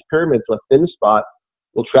bottom of these pyramids. A thin spot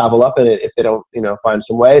will travel up in it if they don't, find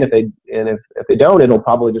some way. And if they don't, it'll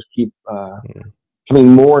probably just keep coming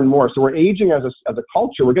more and more. So we're aging as a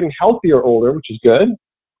culture. We're getting healthier older, which is good.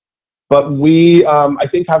 But we, I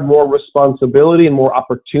think, have more responsibility and more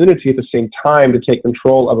opportunity at the same time to take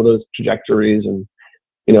control of those trajectories and,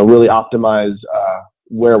 really optimize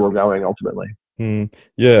where we're going ultimately.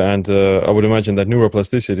 Yeah, and I would imagine that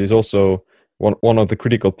neuroplasticity is also one of the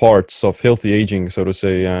critical parts of healthy aging, so to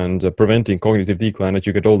say, and preventing cognitive decline as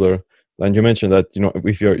you get older. And you mentioned that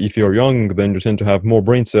if you're young, then you tend to have more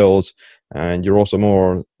brain cells, and you're also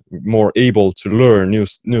more able to learn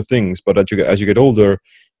new things. But as you get older,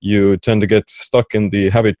 you tend to get stuck in the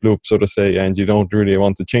habit loop, so to say, and you don't really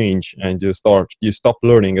want to change, and you stop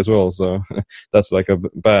learning as well. So that's like a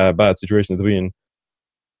bad situation to be in.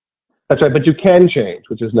 That's right, but you can change,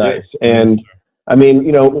 which is nice. Yeah. And I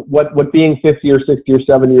mean, what being 50 or 60 or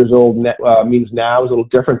 70 years old means now is a little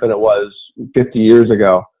different than it was 50 years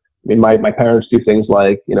ago. I mean, my parents do things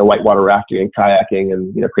like, whitewater rafting and kayaking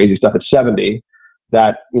and, crazy stuff at 70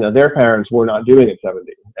 that, their parents were not doing at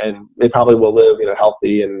 70. And they probably will live,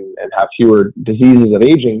 healthy and have fewer diseases of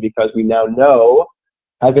aging because we now know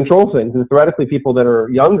how to control things. And theoretically, people that are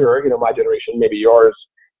younger, my generation, maybe yours,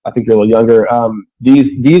 I think you're a little younger,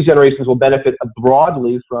 these generations will benefit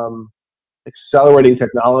broadly from accelerating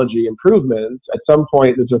technology improvements. At some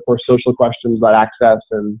point, there's of course social questions about access,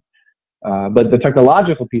 but the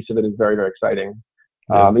technological piece of it is very, very exciting.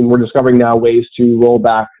 Yeah. And we're discovering now ways to roll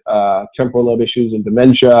back temporal lobe issues and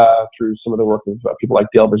dementia through some of the work of people like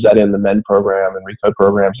Dale Brazetta in the MEND program and RECODE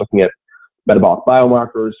programs, looking at metabolic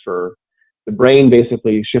biomarkers for the brain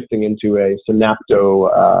basically shifting into a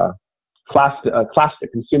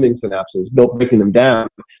clastic consuming synapses, breaking them down.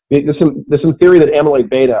 There's some theory that amyloid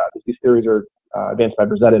beta, these theories are advanced by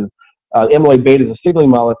Brazetta, amyloid beta is a signaling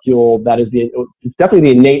molecule that is it's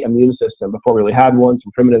definitely the innate immune system before we really had one,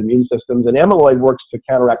 some primitive immune systems, and amyloid works to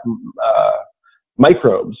counteract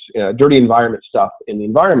microbes, dirty environment stuff in the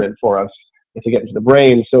environment for us if they get into the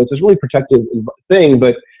brain. So it's this really protective thing,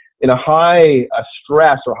 but in a high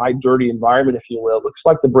stress or high dirty environment, if you will, it looks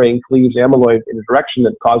like the brain cleaves amyloid in a direction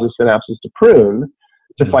that causes synapses to prune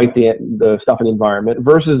to fight the stuff in the environment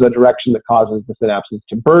versus a direction that causes the synapses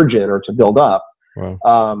to burgeon or to build up.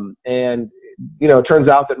 Wow. And it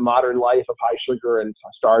turns out that modern life of high sugar and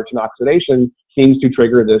starch and oxidation seems to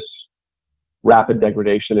trigger this rapid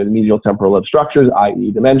degradation in medial temporal lobe structures,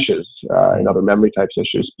 i.e. dementias and other memory types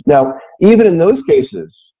issues. Now, even in those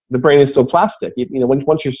cases, the brain is still plastic.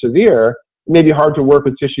 Once you're severe, it may be hard to work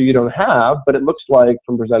with tissue you don't have, but it looks like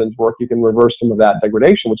from Brazetta's work, you can reverse some of that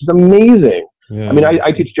degradation, which is amazing. Yeah. I mean,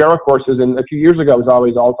 I teach general courses, and a few years ago, it was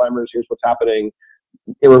always Alzheimer's, here's what's happening,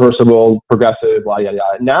 irreversible, progressive, blah, yada,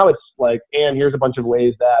 yada. Now it's like, and here's a bunch of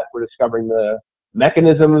ways that we're discovering the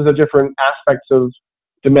mechanisms of different aspects of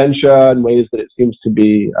dementia and ways that it seems to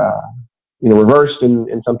be, reversed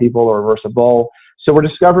in some people or reversible. So we're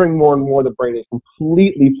discovering more and more the brain is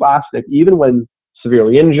completely plastic, even when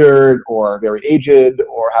severely injured or very aged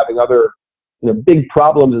or having other big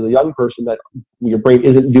problems as a young person that your brain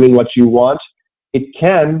isn't doing what you want. It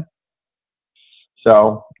can.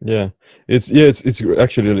 So yeah, it's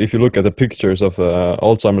actually, if you look at the pictures of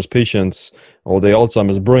Alzheimer's patients or the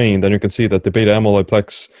Alzheimer's brain, then you can see that the beta amyloid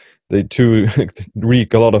plaques, they too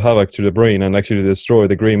wreak a lot of havoc to the brain and actually destroy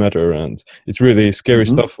the gray matter, and it's really scary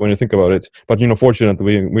stuff when you think about it. But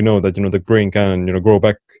fortunately, we know that the brain can grow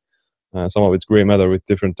back some of its gray matter with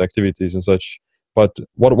different activities and such. But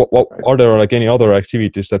what are there like any other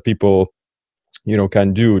activities that people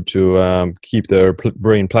can do to keep their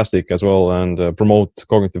brain plastic as well and promote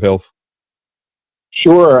cognitive health?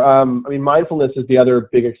 Sure. I mean, mindfulness is the other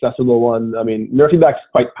big accessible one. I mean, neurofeedback is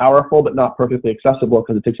quite powerful, but not perfectly accessible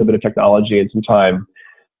because it takes a bit of technology and some time.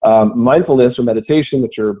 Mindfulness or meditation,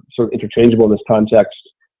 which are sort of interchangeable in this context,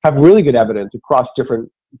 have really good evidence across different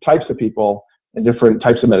types of people and different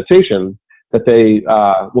types of meditation that they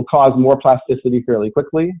will cause more plasticity fairly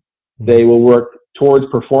quickly. They will work towards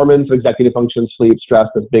performance, executive function, sleep, stress,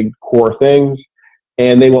 those big core things.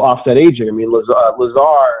 And they will offset aging. I mean, Lazar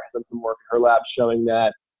has done some work in her lab showing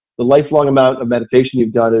that the lifelong amount of meditation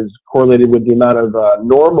you've done is correlated with the amount of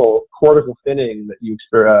normal cortical thinning that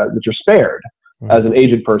that you're spared as an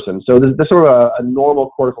aged person. So there's sort of a normal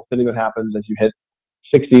cortical thinning that happens as you hit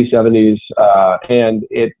 60s, 70s, and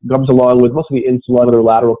it comes along with mostly insular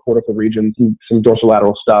lateral cortical regions, some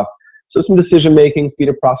dorsolateral stuff. So some decision making,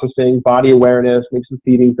 fetal processing, body awareness, maybe some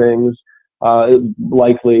feeding things.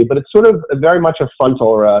 Likely, but it's sort of very much a frontal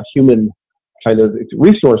or a human kind of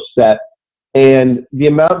resource set. And the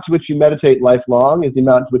amount to which you meditate lifelong is the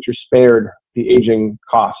amount to which you're spared the aging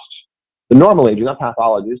cost, the normal aging, not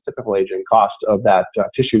pathology, it's typical aging cost of that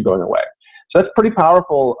tissue going away. So that's pretty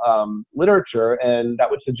powerful literature, and that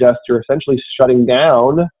would suggest you're essentially shutting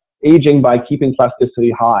down aging by keeping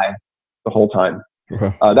plasticity high the whole time.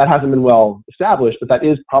 That hasn't been well established, but that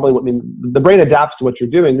is probably what the brain adapts to what you're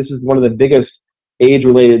doing. This is one of the biggest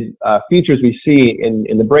age-related features we see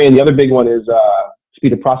in the brain. The other big one is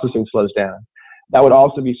speed of processing slows down. That would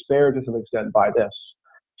also be spared to some extent by this.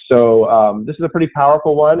 So this is a pretty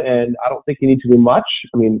powerful one, and I don't think you need to do much.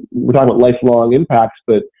 I mean, we're talking about lifelong impacts,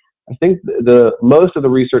 but I think the most of the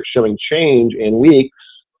research showing change in weeks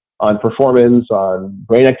on performance, on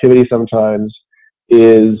brain activity sometimes,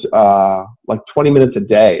 is like 20 minutes a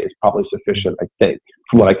day is probably sufficient, I think,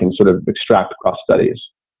 from what I can sort of extract across studies.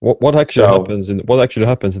 What actually happens in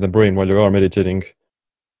the brain while you are meditating?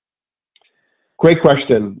 Great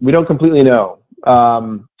question. We don't completely know.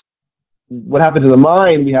 What happens in the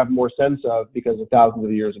mind, we have more sense of because of thousands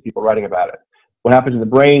of years of people writing about it. What happens in the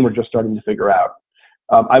brain, we're just starting to figure out.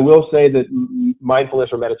 I will say that mindfulness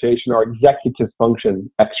or meditation are executive function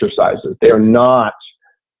exercises. They are not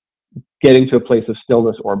getting to a place of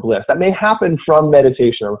stillness or bliss. That may happen from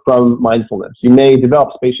meditation or from mindfulness. You may develop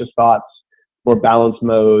spacious thoughts, more balanced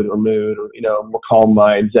mode or mood, or more calm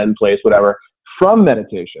mind, Zen place, whatever, from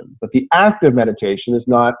meditation. But the act of meditation is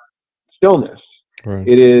not stillness. Right.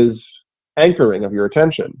 It is anchoring of your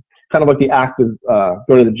attention. Kind of like the act of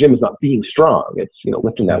going to the gym is not being strong. It's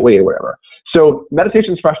lifting that weight or whatever. So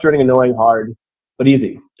meditation is frustrating, annoying, hard, but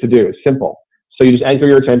easy to do. It's simple. So you just anchor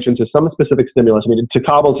your attention to some specific stimulus. I mean, to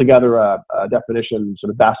cobble together a definition,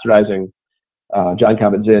 sort of bastardizing Jon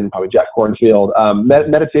Kabat-Zinn, probably Jack Kornfield.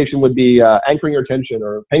 Meditation would be anchoring your attention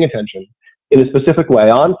or paying attention in a specific way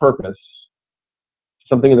on purpose,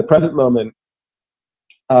 something in the present moment,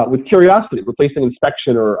 with curiosity, replacing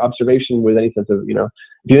inspection or observation with any sense of, if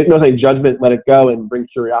you didn't know any judgment, let it go and bring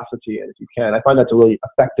curiosity in if you can. I find that's a really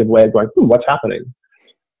effective way of going, what's happening?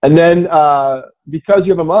 And then because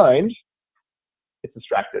you have a mind, it's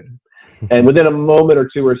distracted. And within a moment or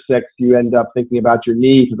two or six, you end up thinking about your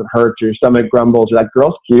knee because it hurts, or your stomach grumbles, or that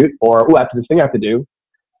girl's cute, or, after this thing I have to do.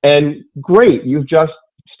 And great, you've just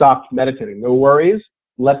stopped meditating. No worries.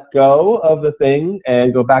 Let go of the thing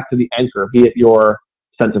and go back to the anchor, be it your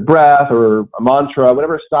sense of breath or a mantra,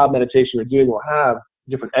 whatever style of meditation you're doing will have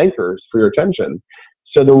different anchors for your attention.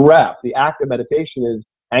 So the act of meditation is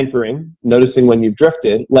anchoring, noticing when you've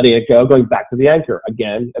drifted, letting it go, going back to the anchor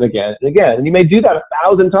again and again and again. And you may do that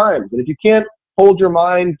 1,000 times. And if you can't hold your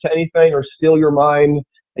mind to anything or still your mind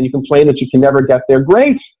and you complain that you can never get there,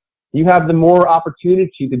 great. You have the more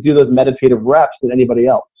opportunity to do those meditative reps than anybody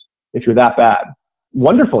else if you're that bad.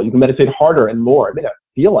 Wonderful. You can meditate harder and more. It may not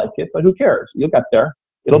feel like it, but who cares? You'll get there.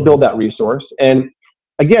 It'll build that resource. And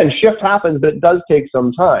again, shift happens, but it does take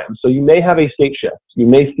some time. So you may have a state shift. You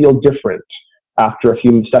may feel different after a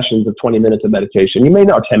few sessions of 20 minutes of meditation. You may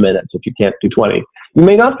not, 10 minutes if you can't do 20. You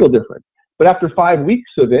may not feel different. But after 5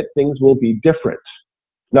 weeks of it, things will be different.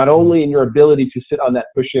 Not only in your ability to sit on that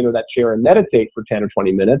cushion or that chair and meditate for 10 or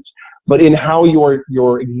 20 minutes, but in how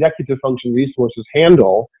your executive function resources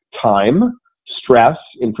handle time, stress,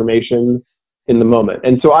 information in the moment.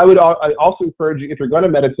 And so I also encourage you, if you're going to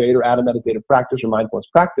meditate or add a meditative practice or mindfulness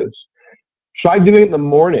practice, try doing it in the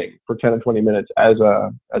morning for 10 or 20 minutes as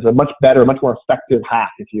a much better, much more effective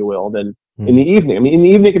hack, if you will, than in the evening. I mean, in the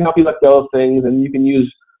evening it can help you let go of things, and you can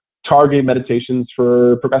use targeted meditations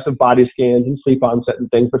for progressive body scans and sleep onset and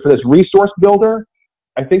things. But for this resource builder,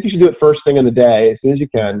 I think you should do it first thing in the day, as soon as you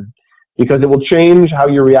can, because it will change how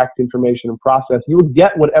you react to information and process. You will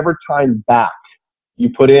get whatever time back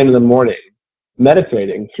you put in the morning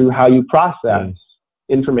meditating through how you process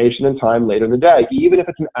information and time later in the day. Even if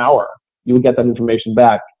it's an hour, you will get that information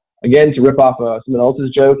back. Again, to rip off someone else's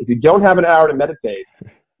joke, if you don't have an hour to meditate,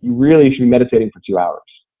 you really should be meditating for 2 hours.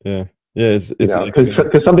 Yeah, it's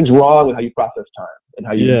because something's wrong with how you process time and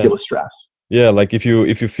how you deal with stress. Yeah, like if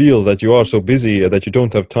you feel that you are so busy that you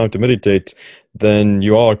don't have time to meditate, then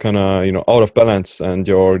you are kind of out of balance and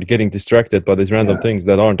you're getting distracted by these random things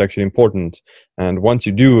that aren't actually important. And once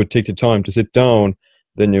you do take the time to sit down,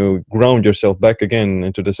 then you ground yourself back again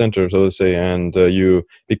into the center, so to say, and you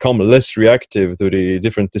become less reactive to the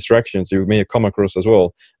different distractions you may come across as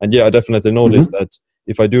well. And I definitely noticed that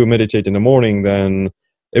if I do meditate in the morning, then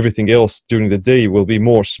everything else during the day will be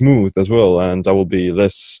more smooth as well, and I will be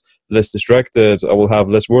less distracted. I will have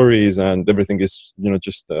less worries, and everything is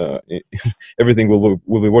just everything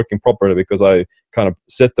will be working properly because I kind of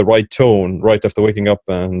set the right tone right after waking up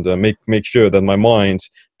and make sure that my mind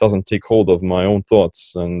doesn't take hold of my own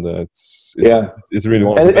thoughts. And it's really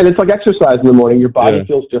wonderful. And it's like exercise in the morning. Your body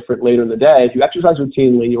feels different later in the day. If you exercise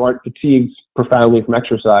routinely, you aren't fatigued profoundly from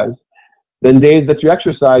exercise. Then days that you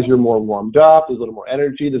exercise, you're more warmed up. There's a little more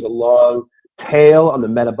energy. There's a long tail on the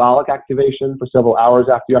metabolic activation for several hours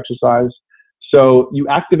after you exercise. So you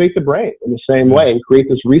activate the brain in the same way and create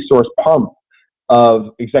this resource pump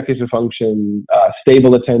of executive function,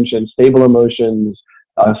 stable attention, stable emotions,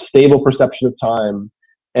 stable perception of time.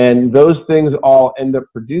 And those things all end up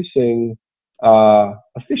producing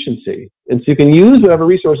efficiency. And so you can use whatever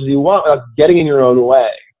resources you want without getting in your own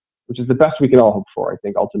way, which is the best we can all hope for, I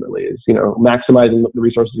think, ultimately, is, maximizing the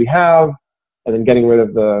resources we have and then getting rid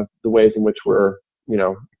of the ways in which we're,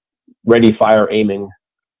 ready, fire, aiming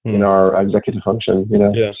in our executive function,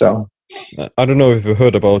 Yeah. So. I don't know if you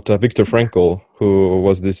heard about Viktor Frankl, who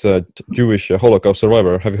was this Jewish Holocaust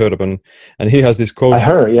survivor. Have you heard of him? And he has this quote. I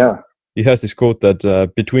heard, yeah. He has this quote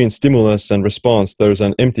that between stimulus and response, there's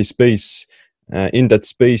an empty space. In that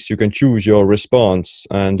space, you can choose your response,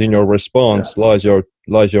 and in your response lies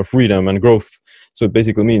your freedom and growth. So it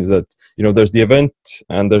basically means that there's the event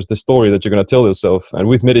and there's the story that you're going to tell yourself. And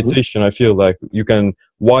with meditation, I feel like you can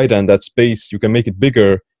widen that space, you can make it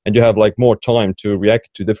bigger, and you have like more time to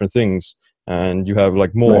react to different things, and you have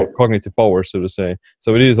like more cognitive power, so to say.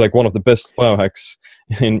 So it is like one of the best biohacks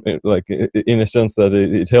in a sense that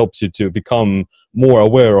it helps you to become more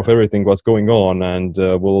aware of everything what's going on, and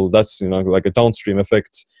that's like a downstream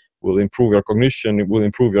effect. Will improve your cognition, it will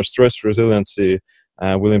improve your stress resiliency,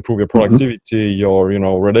 will improve your productivity, your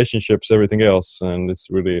relationships, everything else. And it's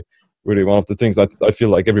really, really one of the things that I feel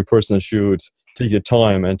like every person should take the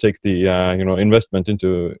time and take the investment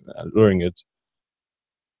into learning it.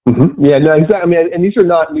 Yeah, no, exactly. I mean, and these are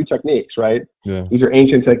not new techniques, right? Yeah. These are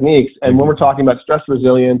ancient techniques. And when we're talking about stress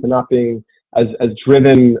resilience and not being as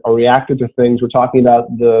driven or reactive to things, we're talking about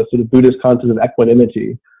the sort of Buddhist concept of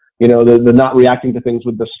equanimity. The not reacting to things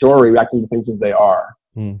with the story, reacting to things as they are.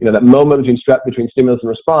 That moment between stimulus and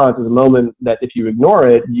response is a moment that if you ignore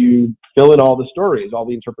it, you fill in all the stories, all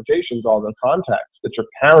the interpretations, all the context that you're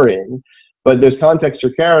carrying. But there's context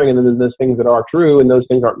you're carrying, and then there's things that are true, and those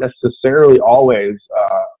things aren't necessarily always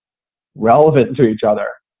relevant to each other.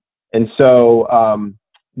 And so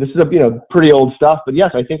this is pretty old stuff. But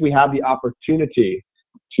yes, I think we have the opportunity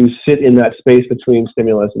to sit in that space between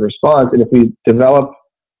stimulus and response. And if we develop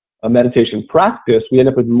a meditation practice, we end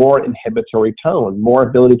up with more inhibitory tone, more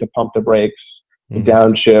ability to pump the brakes, to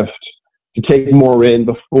downshift, to take more in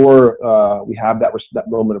before we have that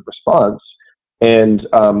moment of response. And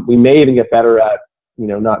we may even get better at,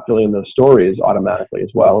 not filling in those stories automatically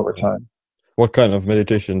as well over time. What kind of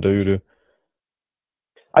meditation do you do?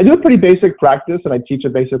 I do a pretty basic practice, and I teach a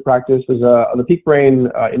basic practice. There's on the Peak Brain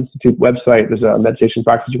Institute website, there's a meditation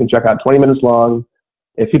practice you can check out, 20 minutes long.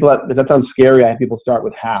 If that sounds scary, I have people start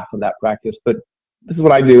with half of that practice. But this is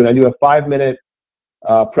what I do, and I do a 5-minute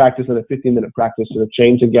practice and a 15-minute practice sort of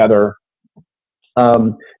chained together.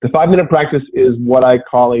 The 5-minute practice is what I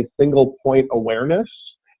call a single point awareness.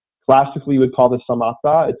 Classically, you would call this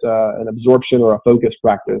samatha. It's an absorption or a focus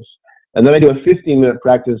practice. And then I do a 15-minute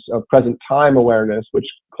practice of present time awareness, which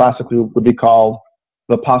classically would be called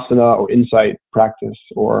vipassana or insight practice.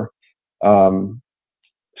 So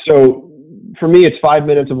for me, it's 5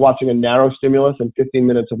 minutes of watching a narrow stimulus and 15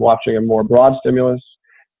 minutes of watching a more broad stimulus.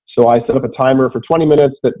 So I set up a timer for 20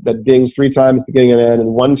 minutes that dings 3 times at the beginning and end,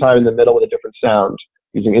 and 1 time in the middle with a different sound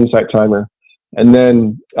using Insight Timer. And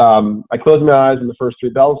then I close my eyes when the first 3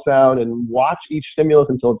 bells sound and watch each stimulus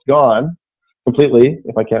until it's gone completely,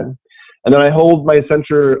 if I can. And then I hold my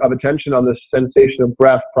center of attention on this sensation of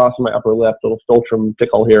breath crossing my upper lip, little philtrum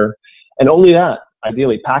tickle here. And only that,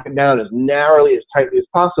 ideally, pack it down as narrowly, as tightly as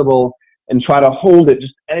possible, and try to hold it,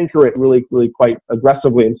 just anchor it really, really quite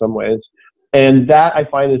aggressively in some ways. And that I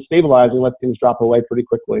find is stabilizing, lets things drop away pretty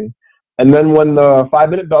quickly. And then when the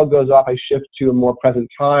 5-minute bell goes off, I shift to a more present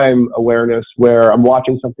time awareness where I'm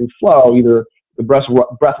watching something flow, either the breath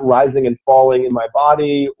rising and falling in my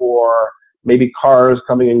body, or maybe cars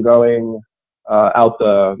coming and going out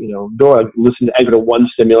the door. I listen to anchor to one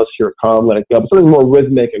stimulus, hear it come, let it go. But something more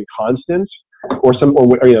rhythmic and constant, or some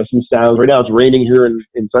sounds. Right now it's raining here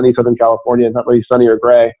in sunny Southern California. It's not really sunny or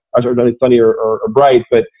gray, or not really sunny or bright,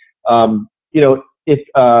 but if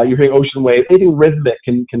you're hearing ocean waves, anything rhythmic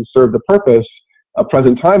can serve the purpose of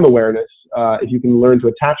present time awareness if you can learn to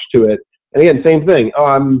attach to it. And again, same thing. Oh,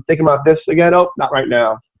 I'm thinking about this again. Oh, not right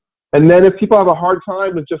now. And then if people have a hard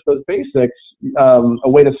time with just those basics, a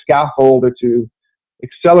way to scaffold or to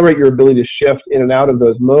accelerate your ability to shift in and out of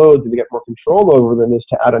those modes and to get more control over them is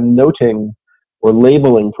to add a noting or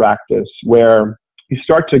labeling practice where you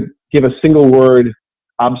start to give a single word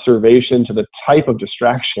observation to the type of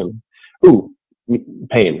distraction. Ooh,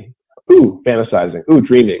 pain. Ooh, fantasizing. Ooh,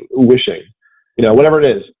 dreaming. Ooh, wishing. Whatever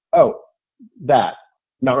it is. Oh, that.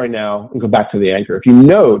 Not right now. And go back to the anchor. If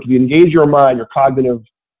you engage your mind, your cognitive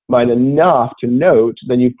mind enough to note,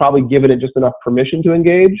 then you've probably given it just enough permission to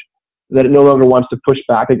engage that it no longer wants to push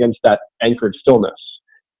back against that anchored stillness.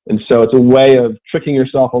 And so it's a way of tricking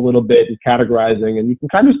yourself a little bit and categorizing. And you can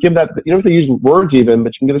kind of just give that, you don't have to use words even,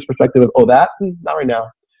 but you can give this perspective of, oh, that? Not right now.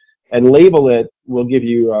 And label it will give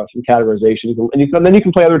you some categorization. And then you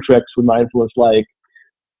can play other tricks with mindfulness, like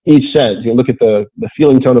each sense. You can look at the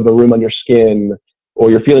feeling tone of the room on your skin,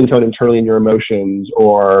 or your feeling tone internally in your emotions,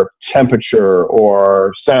 or temperature,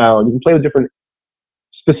 or sound. You can play with different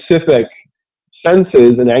specific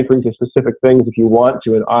senses and anchoring to specific things if you want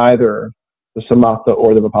to in either the samatha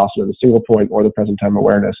or the vipassana, the single point or the present time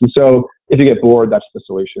awareness. And so if you get bored, that's the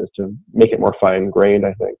solution, is to make it more fine-grained,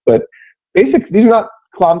 I think. But these are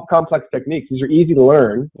not complex techniques. These are easy to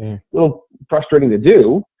learn, a little frustrating to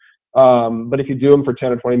do. But if you do them for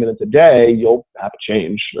 10 or 20 minutes a day, you'll have a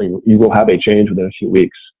change. Or you will have a change within a few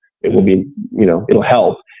weeks. It will be, it'll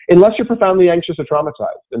help. Unless you're profoundly anxious or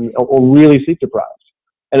traumatized or really sleep deprived.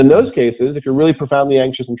 And in those cases, if you're really profoundly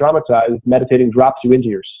anxious and traumatized, meditating drops you into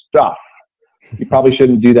your stuff. You probably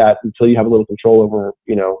shouldn't do that until you have a little control over,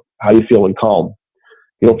 how you feel when calm.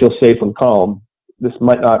 You don't feel safe when calm. This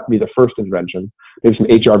might not be the first intervention. Maybe some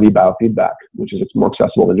HRV biofeedback, which is more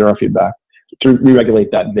accessible than neurofeedback, to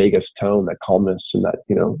re-regulate that vagus tone, that calmness, and that,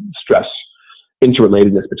 stress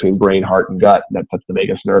interrelatedness between brain, heart, and gut. That puts the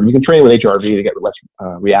vagus nerve. You can train with HRV to get less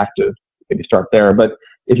reactive. Maybe start there. But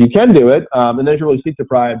if you can do it, and then if you're really sleep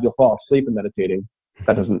deprived, you'll fall asleep in meditating.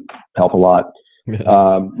 That doesn't help a lot.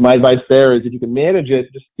 My advice there is, if you can manage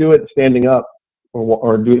it, just do it standing up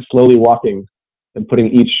or do it slowly walking, and putting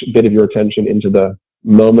each bit of your attention into the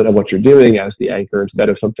moment of what you're doing as the anchor instead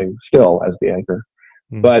of something still as the anchor.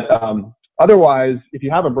 But otherwise, if you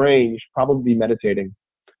have a brain, you should probably be meditating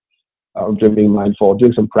or being mindful,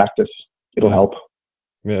 doing some practice. It'll help.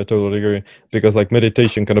 Yeah, I totally agree. Because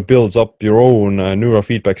meditation kind of builds up your own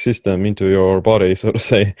neurofeedback system into your body, so to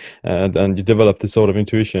say, and you develop this sort of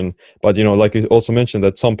intuition. But like you also mentioned,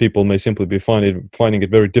 that some people may simply be finding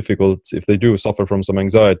it very difficult if they do suffer from some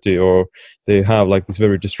anxiety, or they have this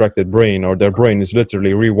very distracted brain, or their brain is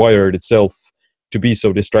literally rewired itself to be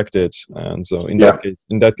so distracted. And so in that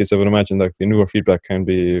case, I would imagine that the neurofeedback can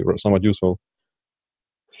be somewhat useful.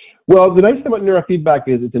 Well, the nice thing about neurofeedback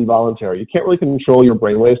is it's involuntary. You can't really control your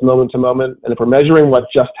brainwaves moment to moment. And if we're measuring what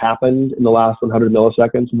just happened in the last 100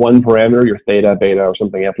 milliseconds, one parameter, your theta, beta, or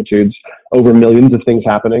something amplitudes, over millions of things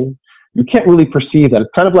happening, you can't really perceive that.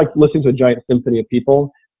 It's kind of like listening to a giant symphony of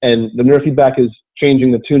people, and the neurofeedback is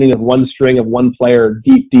changing the tuning of one string of one player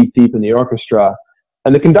deep, deep, deep in the orchestra.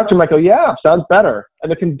 And the conductor might go, yeah, sounds better.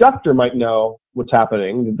 And the conductor might know what's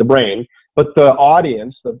happening, the brain, but the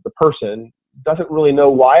audience, the person, doesn't really know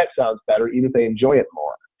why it sounds better, even if they enjoy it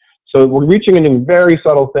more. So we're reaching into very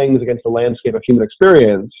subtle things against the landscape of human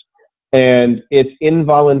experience, and it's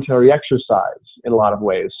involuntary exercise in a lot of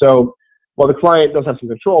ways. So while the client does have some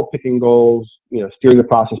control, picking goals, steering the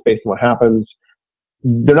process based on what happens,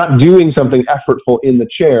 they're not doing something effortful in the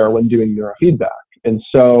chair when doing neurofeedback. And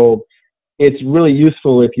so it's really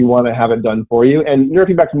useful if you want to have it done for you. And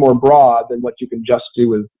neurofeedback is more broad than what you can just do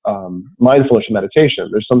with mindfulness and meditation.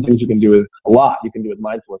 There's some things you can do with a lot. You can do with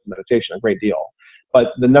mindfulness and meditation, a great deal.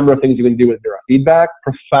 But the number of things you can do with neurofeedback,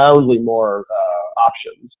 profoundly more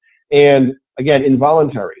options. And again,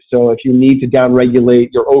 involuntary. So if you need to downregulate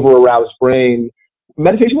your over-aroused brain,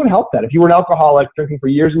 meditation would help that. If you were an alcoholic drinking for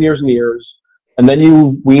years and years and years, and then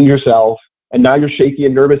you weaned yourself, and now you're shaky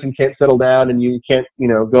and nervous and can't settle down, and you can't,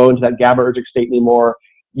 go into that GABAergic state anymore,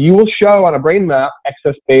 you will show on a brain map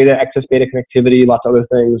excess beta connectivity, lots of other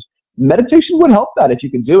things. Meditation would help that. If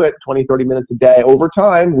you can do it 20, 30 minutes a day over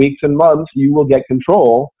time, weeks and months, you will get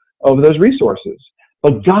control over those resources.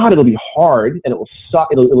 But God, it'll be hard, and it will suck.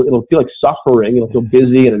 It'll feel like suffering. It'll feel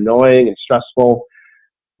busy and annoying and stressful.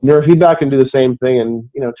 Neurofeedback can do the same thing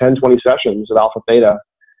in 10, 20 sessions of alpha theta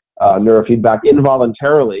neurofeedback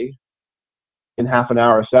involuntarily in half an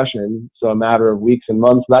hour session. So a matter of weeks and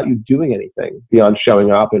months without you doing anything beyond showing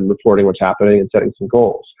up and reporting what's happening and setting some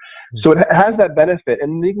goals. So it has that benefit,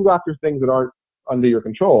 and you can go after things that aren't under your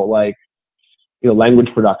control, like language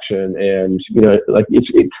production, and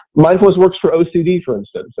mindfulness works for OCD, for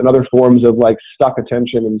instance, and other forms of stuck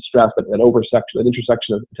attention and stress, that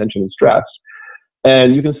intersection of attention and stress.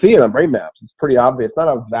 And you can see it on brain maps. It's pretty obvious. It's not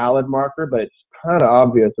a valid marker, but it's kind of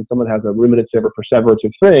obvious that someone has a ruminative or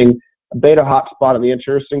perseverative thing, a beta hotspot on the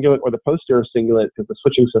anterior cingulate or the posterior cingulate, because the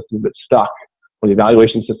switching system is a bit stuck, or the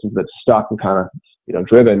evaluation system is a bit stuck and kind of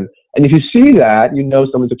driven. And if you see that,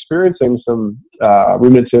 someone's experiencing some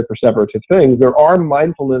ruminative, perseverative things. There are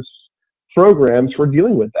mindfulness programs for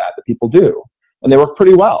dealing with that people do, and they work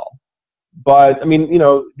pretty well. But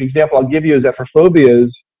the example I'll give you is that for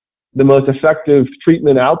phobias, the most effective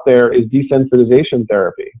treatment out there is desensitization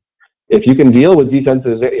therapy. If you can deal with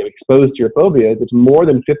desensitization exposed to your phobias, it's more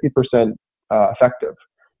than 50% effective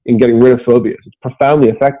in getting rid of phobias. It's profoundly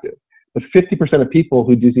effective. But 50% of people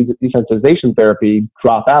who do desensitization therapy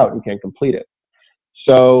drop out and can't complete it.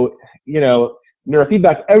 So,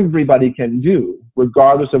 neurofeedback everybody can do,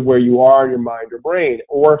 regardless of where you are in your mind or brain,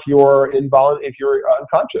 or if you're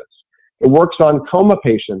unconscious. It works on coma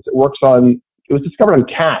patients. It was discovered on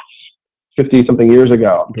cats 50 something years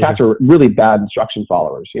ago. Cats are really bad instruction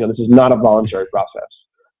followers. This is not a voluntary process.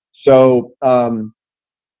 So,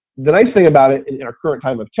 the nice thing about it in our current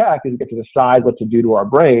time of tech is we get to decide what to do to our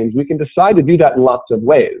brains. We can decide to do that in lots of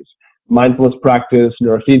ways. Mindfulness practice,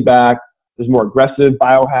 neurofeedback. There's more aggressive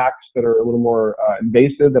biohacks that are a little more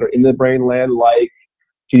invasive that are in the brain land, like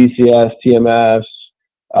TDCS, TMS,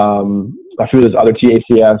 a few of those other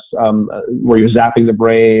TACS, where you're zapping the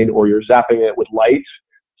brain or you're zapping it with light.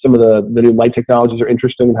 Some of the new light technologies are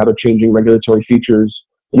interesting in how they're changing regulatory features.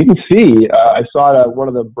 And you can see, I saw it at one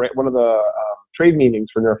of the trade meetings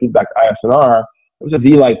for neurofeedback ISNR. There was a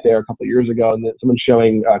V-Light there a couple of years ago, and then someone's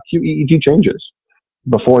showing QEEG changes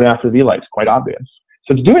before and after V-Light. It's quite obvious.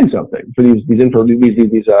 So it's doing something for these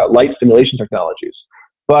light stimulation technologies.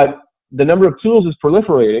 But the number of tools is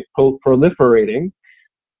proliferating.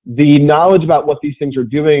 The knowledge about what these things are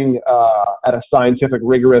doing at a scientific,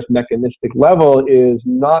 rigorous, mechanistic level is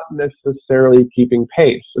not necessarily keeping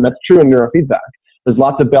pace. And that's true in neurofeedback. There's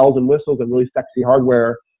lots of bells and whistles and really sexy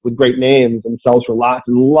hardware with great names and sells for lots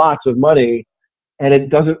and lots of money. And it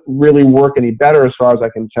doesn't really work any better, as far as I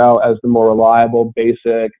can tell, as the more reliable,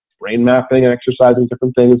 basic brain mapping and exercising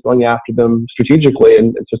different things, going after them strategically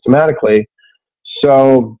and systematically.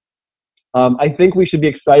 So I think we should be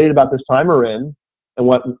excited about this time we're in and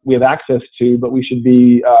what we have access to, but we should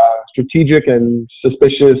be strategic and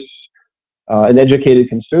suspicious and educated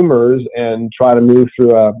consumers and try to move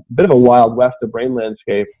through a bit of a wild west of brain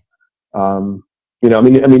landscape.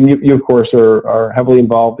 You of course are heavily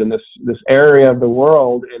involved in this area of the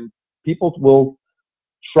world, and people will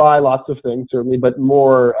try lots of things, certainly, but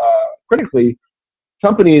more critically,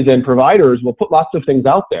 companies and providers will put lots of things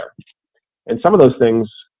out there. And some of those things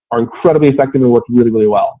are incredibly effective and work really, really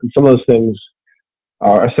well. And some of those things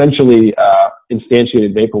are essentially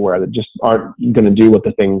instantiated vaporware that just aren't going to do what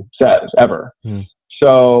the thing says, ever.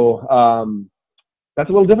 So that's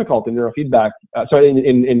a little difficult in neurofeedback.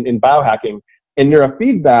 In biohacking. In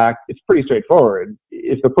neurofeedback, it's pretty straightforward.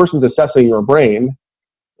 If the person's assessing your brain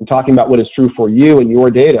and talking about what is true for you and your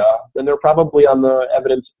data, then they're probably on the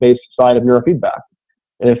evidence-based side of neurofeedback.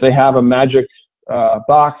 And if they have a magic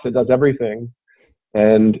box that does everything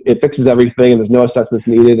and it fixes everything and there's no assessments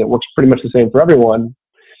needed, it works pretty much the same for everyone,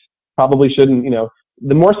 probably shouldn't,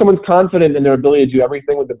 the more someone's confident in their ability to do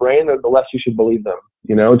everything with the brain, the less you should believe them.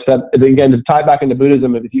 It's that, again, to tie back into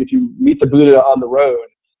Buddhism, if you meet the Buddha on the road,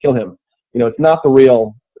 kill him. It's not the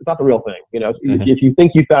real thing. If you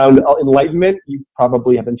think you found enlightenment, you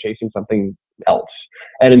probably have been chasing something else.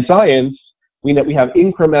 And in science, we have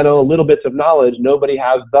incremental little bits of knowledge. Nobody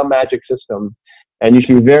has the magic system, and you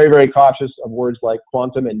should be very, very cautious of words like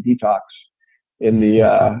quantum and detox in the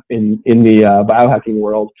biohacking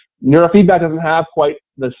world. Neurofeedback doesn't have quite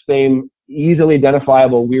the same easily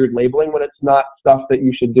identifiable weird labeling when it's not stuff that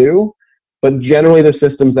you should do. But generally, the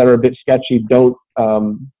systems that are a bit sketchy don't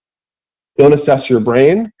assess your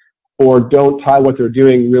brain or don't tie what they're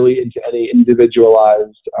doing really into any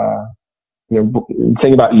individualized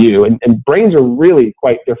thing about you. And brains are really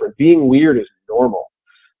quite different. Being weird is normal.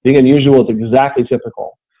 Being unusual is exactly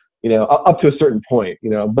typical, up to a certain point,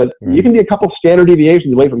 but you can be a couple standard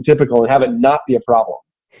deviations away from typical and have it not be a problem.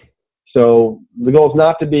 So the goal is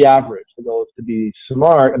not to be average. The goal is to be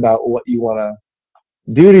smart about what you want to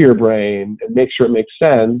do to your brain and make sure it makes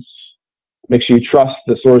sense. Make sure you trust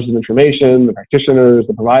the sources of information, the practitioners,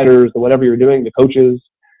 the providers, the whatever you're doing, the coaches.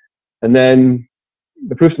 And then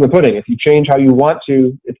the proof's in the pudding. If you change how you want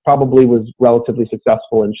to, it probably was relatively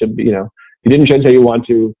successful and should be, if you didn't change how you want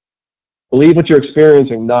to, believe what you're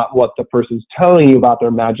experiencing, not what the person's telling you about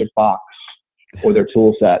their magic box or their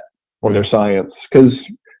tool set or their science. Because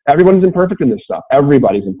everyone's imperfect in this stuff.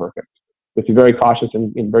 Everybody's imperfect. But be very cautious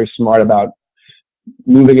and very smart about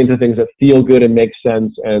moving into things that feel good and make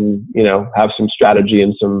sense and, have some strategy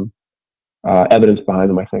and some evidence behind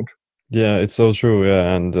them, I think. Yeah, it's so true.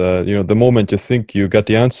 Yeah. And, the moment you think you got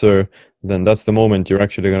the answer, then that's the moment you're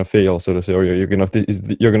actually going to fail, so to say, or you're going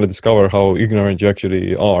to discover how ignorant you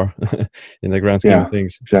actually are in the grand scheme of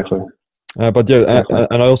things. Exactly. But yeah,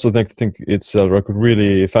 and I also think it's like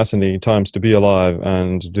really fascinating times to be alive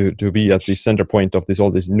and to be at the center point of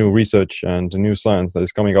all this new research and new science that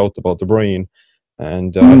is coming out about the brain.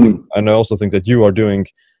 And I also think that you are doing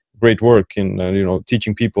great work in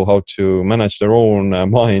teaching people how to manage their own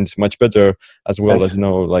mind much better, as well as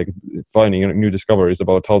like finding new discoveries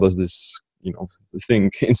about how does this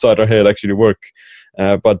thing inside our head actually work.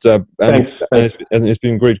 It's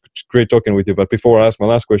been great talking with you. But before I ask my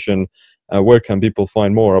last question, where can people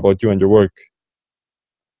find more about you and your work?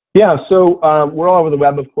 Yeah, so we're all over the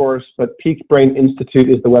web, of course, but Peak Brain Institute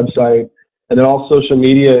is the website. And then all social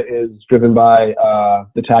media is driven by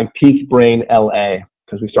the tag Peak Brain LA,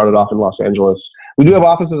 because we started off in Los Angeles. We do have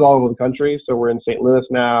offices all over the country. So we're in St. Louis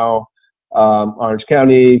now, Orange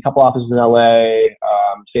County, a couple offices in LA,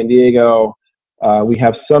 San Diego. We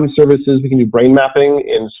have some services. We can do brain mapping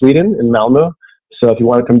in Sweden, in Malmö. So if you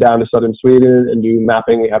want to come down to southern Sweden and do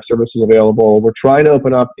mapping, we have services available. We're trying to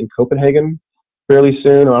open up in Copenhagen fairly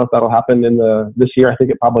soon. I don't know if that'll happen this year. I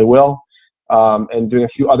think it probably will. And doing a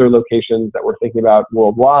few other locations that we're thinking about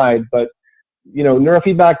worldwide. But,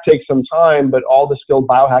 neurofeedback takes some time, but all the skilled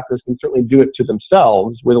biohackers can certainly do it to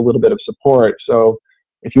themselves with a little bit of support. So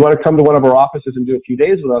if you want to come to one of our offices and do a few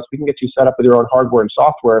days with us, we can get you set up with your own hardware and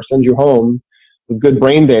software, send you home with good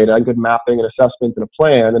brain data, good mapping and assessment and a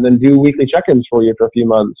plan, and then do weekly check-ins for you for a few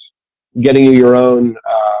months, getting you your own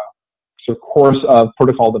sort of course of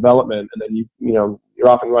protocol development, and then you're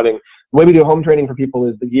off and running. The way we do home training for people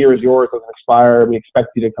is the gear is yours, doesn't expire. We expect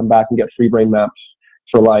you to come back and get free brain maps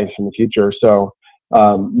for life in the future. So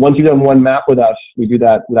once you've done one map with us, we do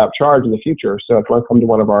that without charge in the future. So if you want to come to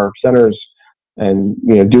one of our centers and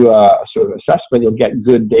do a sort of assessment, you'll get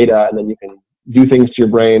good data, and then you can do things to your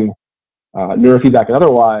brain, neurofeedback and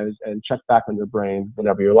otherwise, and check back on your brain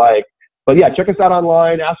whenever you like. But yeah, check us out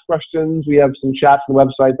online, ask questions. We have some chats on the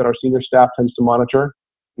website that our senior staff tends to monitor,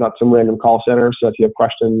 not some random call center. So if you have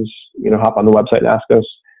questions, hop on the website and ask us.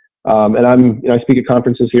 And I speak at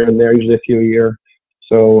conferences here and there, usually a few a year.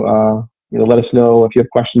 So, let us know if you have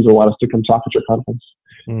questions or want us to come talk at your conference.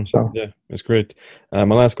 So yeah, that's great. My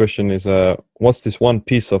last question is, what's this one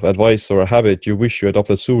piece of advice or a habit you wish you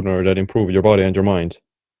adopted sooner that improved your body and your mind?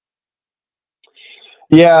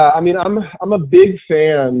 Yeah, I mean, I'm a big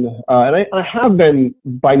fan, and I have been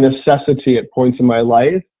by necessity at points in my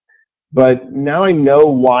life, but now I know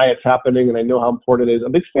why it's happening and I know how important it is. I'm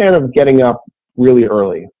a big fan of getting up really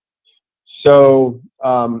early. So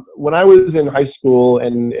when I was in high school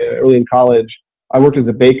and early in college, I worked as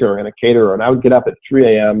a baker and a caterer, and I would get up at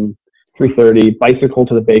 3 a.m., 3:30, bicycle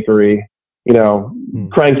to the bakery,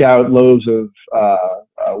 crank out loaves of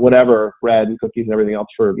whatever, bread and cookies and everything else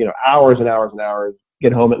for, hours and hours and hours,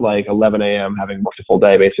 get home at like 11 a.m., having worked a full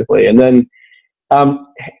day basically. And then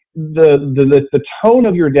the tone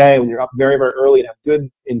of your day when you're up very, very early and have good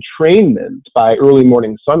entrainment by early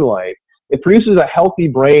morning sunlight, it produces a healthy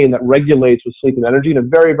brain that regulates with sleep and energy in a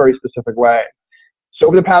very, very specific way. So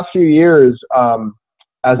over the past few years,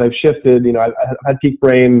 as I've shifted, I've had Peak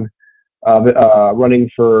Brain running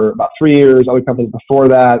for about 3 years, other companies before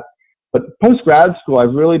that. But post-grad school,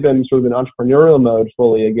 I've really been sort of in entrepreneurial mode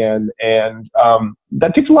fully again. And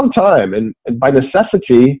that takes a lot of time. And by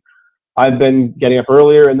necessity, I've been getting up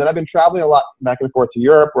earlier. And then I've been traveling a lot back and forth to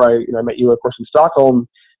Europe, where I met you, of course, in Stockholm.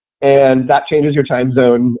 And that changes your time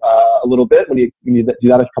zone a little bit when you do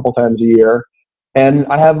that a couple times a year. And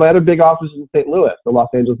I have my other big offices in St. Louis, so Los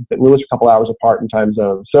Angeles and St. Louis are a couple hours apart in time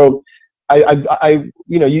zone. So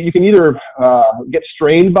you can either get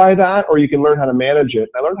strained by that, or you can learn how to manage it.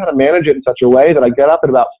 I learned how to manage it in such a way that I get up at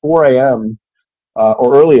about 4 a.m.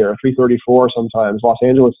 Or earlier, 3:34 sometimes, Los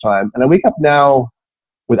Angeles time. And I wake up now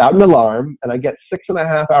without an alarm, and I get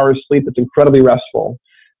 6.5 hours sleep that's incredibly restful.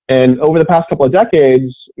 And over the past couple of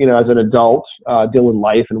decades, as an adult, dealing with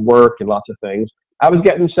life and work and lots of things, I was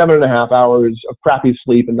getting 7.5 hours of crappy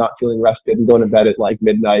sleep and not feeling rested and going to bed at like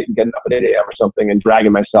midnight and getting up at 8 a.m. or something and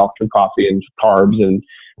dragging myself through coffee and carbs and,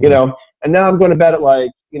 and now I'm going to bed at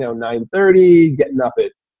like, 9:30, getting up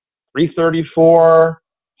at 3:34,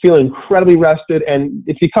 feeling incredibly rested. And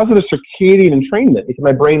it's because of the circadian entrainment, because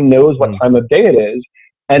my brain knows what time of day it is.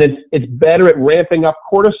 And it's better at ramping up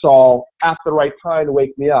cortisol at the right time to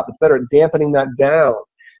wake me up. It's better at dampening that down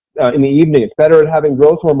in the evening. It's better at having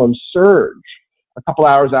growth hormones surge a couple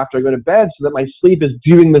hours after I go to bed, so that my sleep is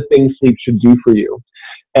doing the things sleep should do for you.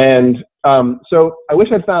 And so I wish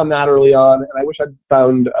I'd found that early on, and I wish I'd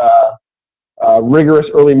found rigorous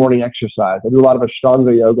early morning exercise. I do a lot of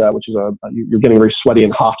Ashtanga yoga, which is you're getting very sweaty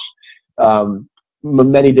and hot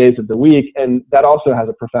many days of the week, and that also has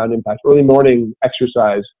a profound impact. Early morning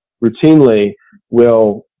exercise routinely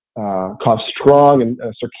will cause strong and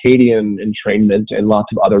circadian entrainment and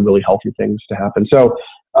lots of other really healthy things to happen. So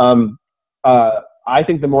I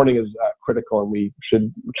think the morning is critical, and we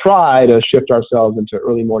should try to shift ourselves into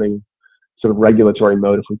early morning sort of regulatory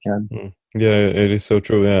mode if we can. Yeah, it is so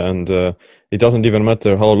true. Yeah, and it doesn't even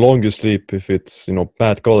matter how long you sleep if it's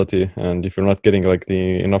bad quality and if you're not getting like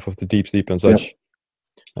enough of the deep sleep and such. Yeah.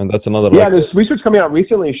 And that's another. Yeah, there's research coming out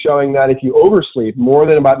recently showing that if you oversleep more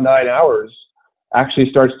than about 9 hours, actually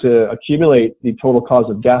starts to accumulate the total cause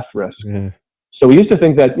of death risk. Yeah. So we used to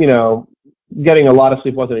think that getting a lot of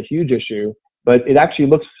sleep wasn't a huge issue, but it actually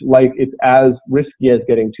looks like it's as risky as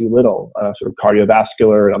getting too little, sort of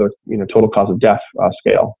cardiovascular and other total cause of death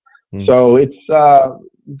scale. So it's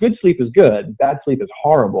good sleep is good. Bad sleep is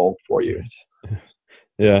horrible for you.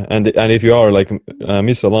 Yeah, and if you are like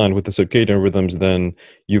misaligned with the circadian rhythms, then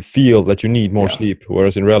you feel that you need more sleep,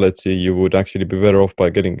 whereas in reality you would actually be better off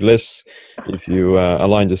by getting less if you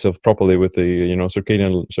align yourself properly with the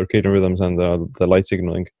circadian rhythms and the light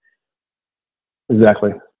signaling.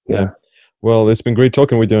 Exactly. Yeah. Well, it's been great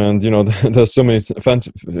talking with you, and there's so many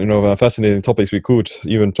fascinating topics we could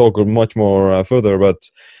even talk much more further. But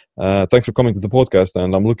thanks for coming to the podcast,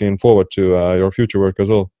 and I'm looking forward to your future work as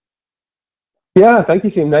well. Yeah, thank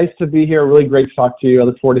you, Siim. Nice to be here. Really great to talk to you. I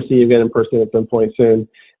look forward to seeing you again in person at some point soon.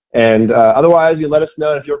 And otherwise, you let us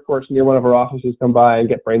know if you're, of course, near one of our offices. Come by and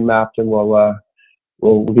get brain mapped, and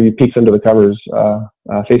we'll give you peeks under the covers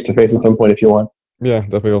face to face at some point if you want. Yeah,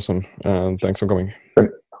 that'd be awesome. Thanks for coming.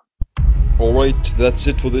 Great. Alright, that's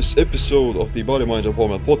it for this episode of the Body Mind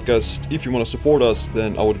Empowerment Podcast. If you want to support us,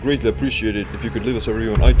 then I would greatly appreciate it if you could leave us a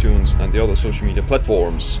review on iTunes and the other social media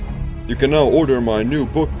platforms. You can now order my new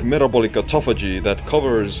book, Metabolic Autophagy, that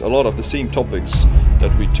covers a lot of the same topics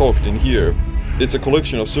that we talked in here. It's a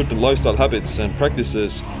collection of certain lifestyle habits and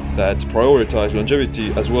practices that prioritize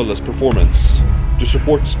longevity as well as performance. To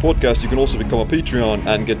support this podcast, you can also become a Patreon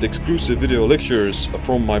and get exclusive video lectures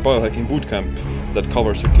from my biohacking bootcamp that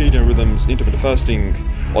covers circadian rhythms, intermittent fasting,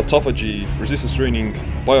 autophagy, resistance training,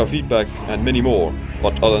 biofeedback, and many more.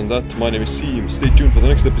 But other than that, my name is Siim. Stay tuned for the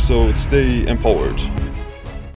next episode. Stay empowered.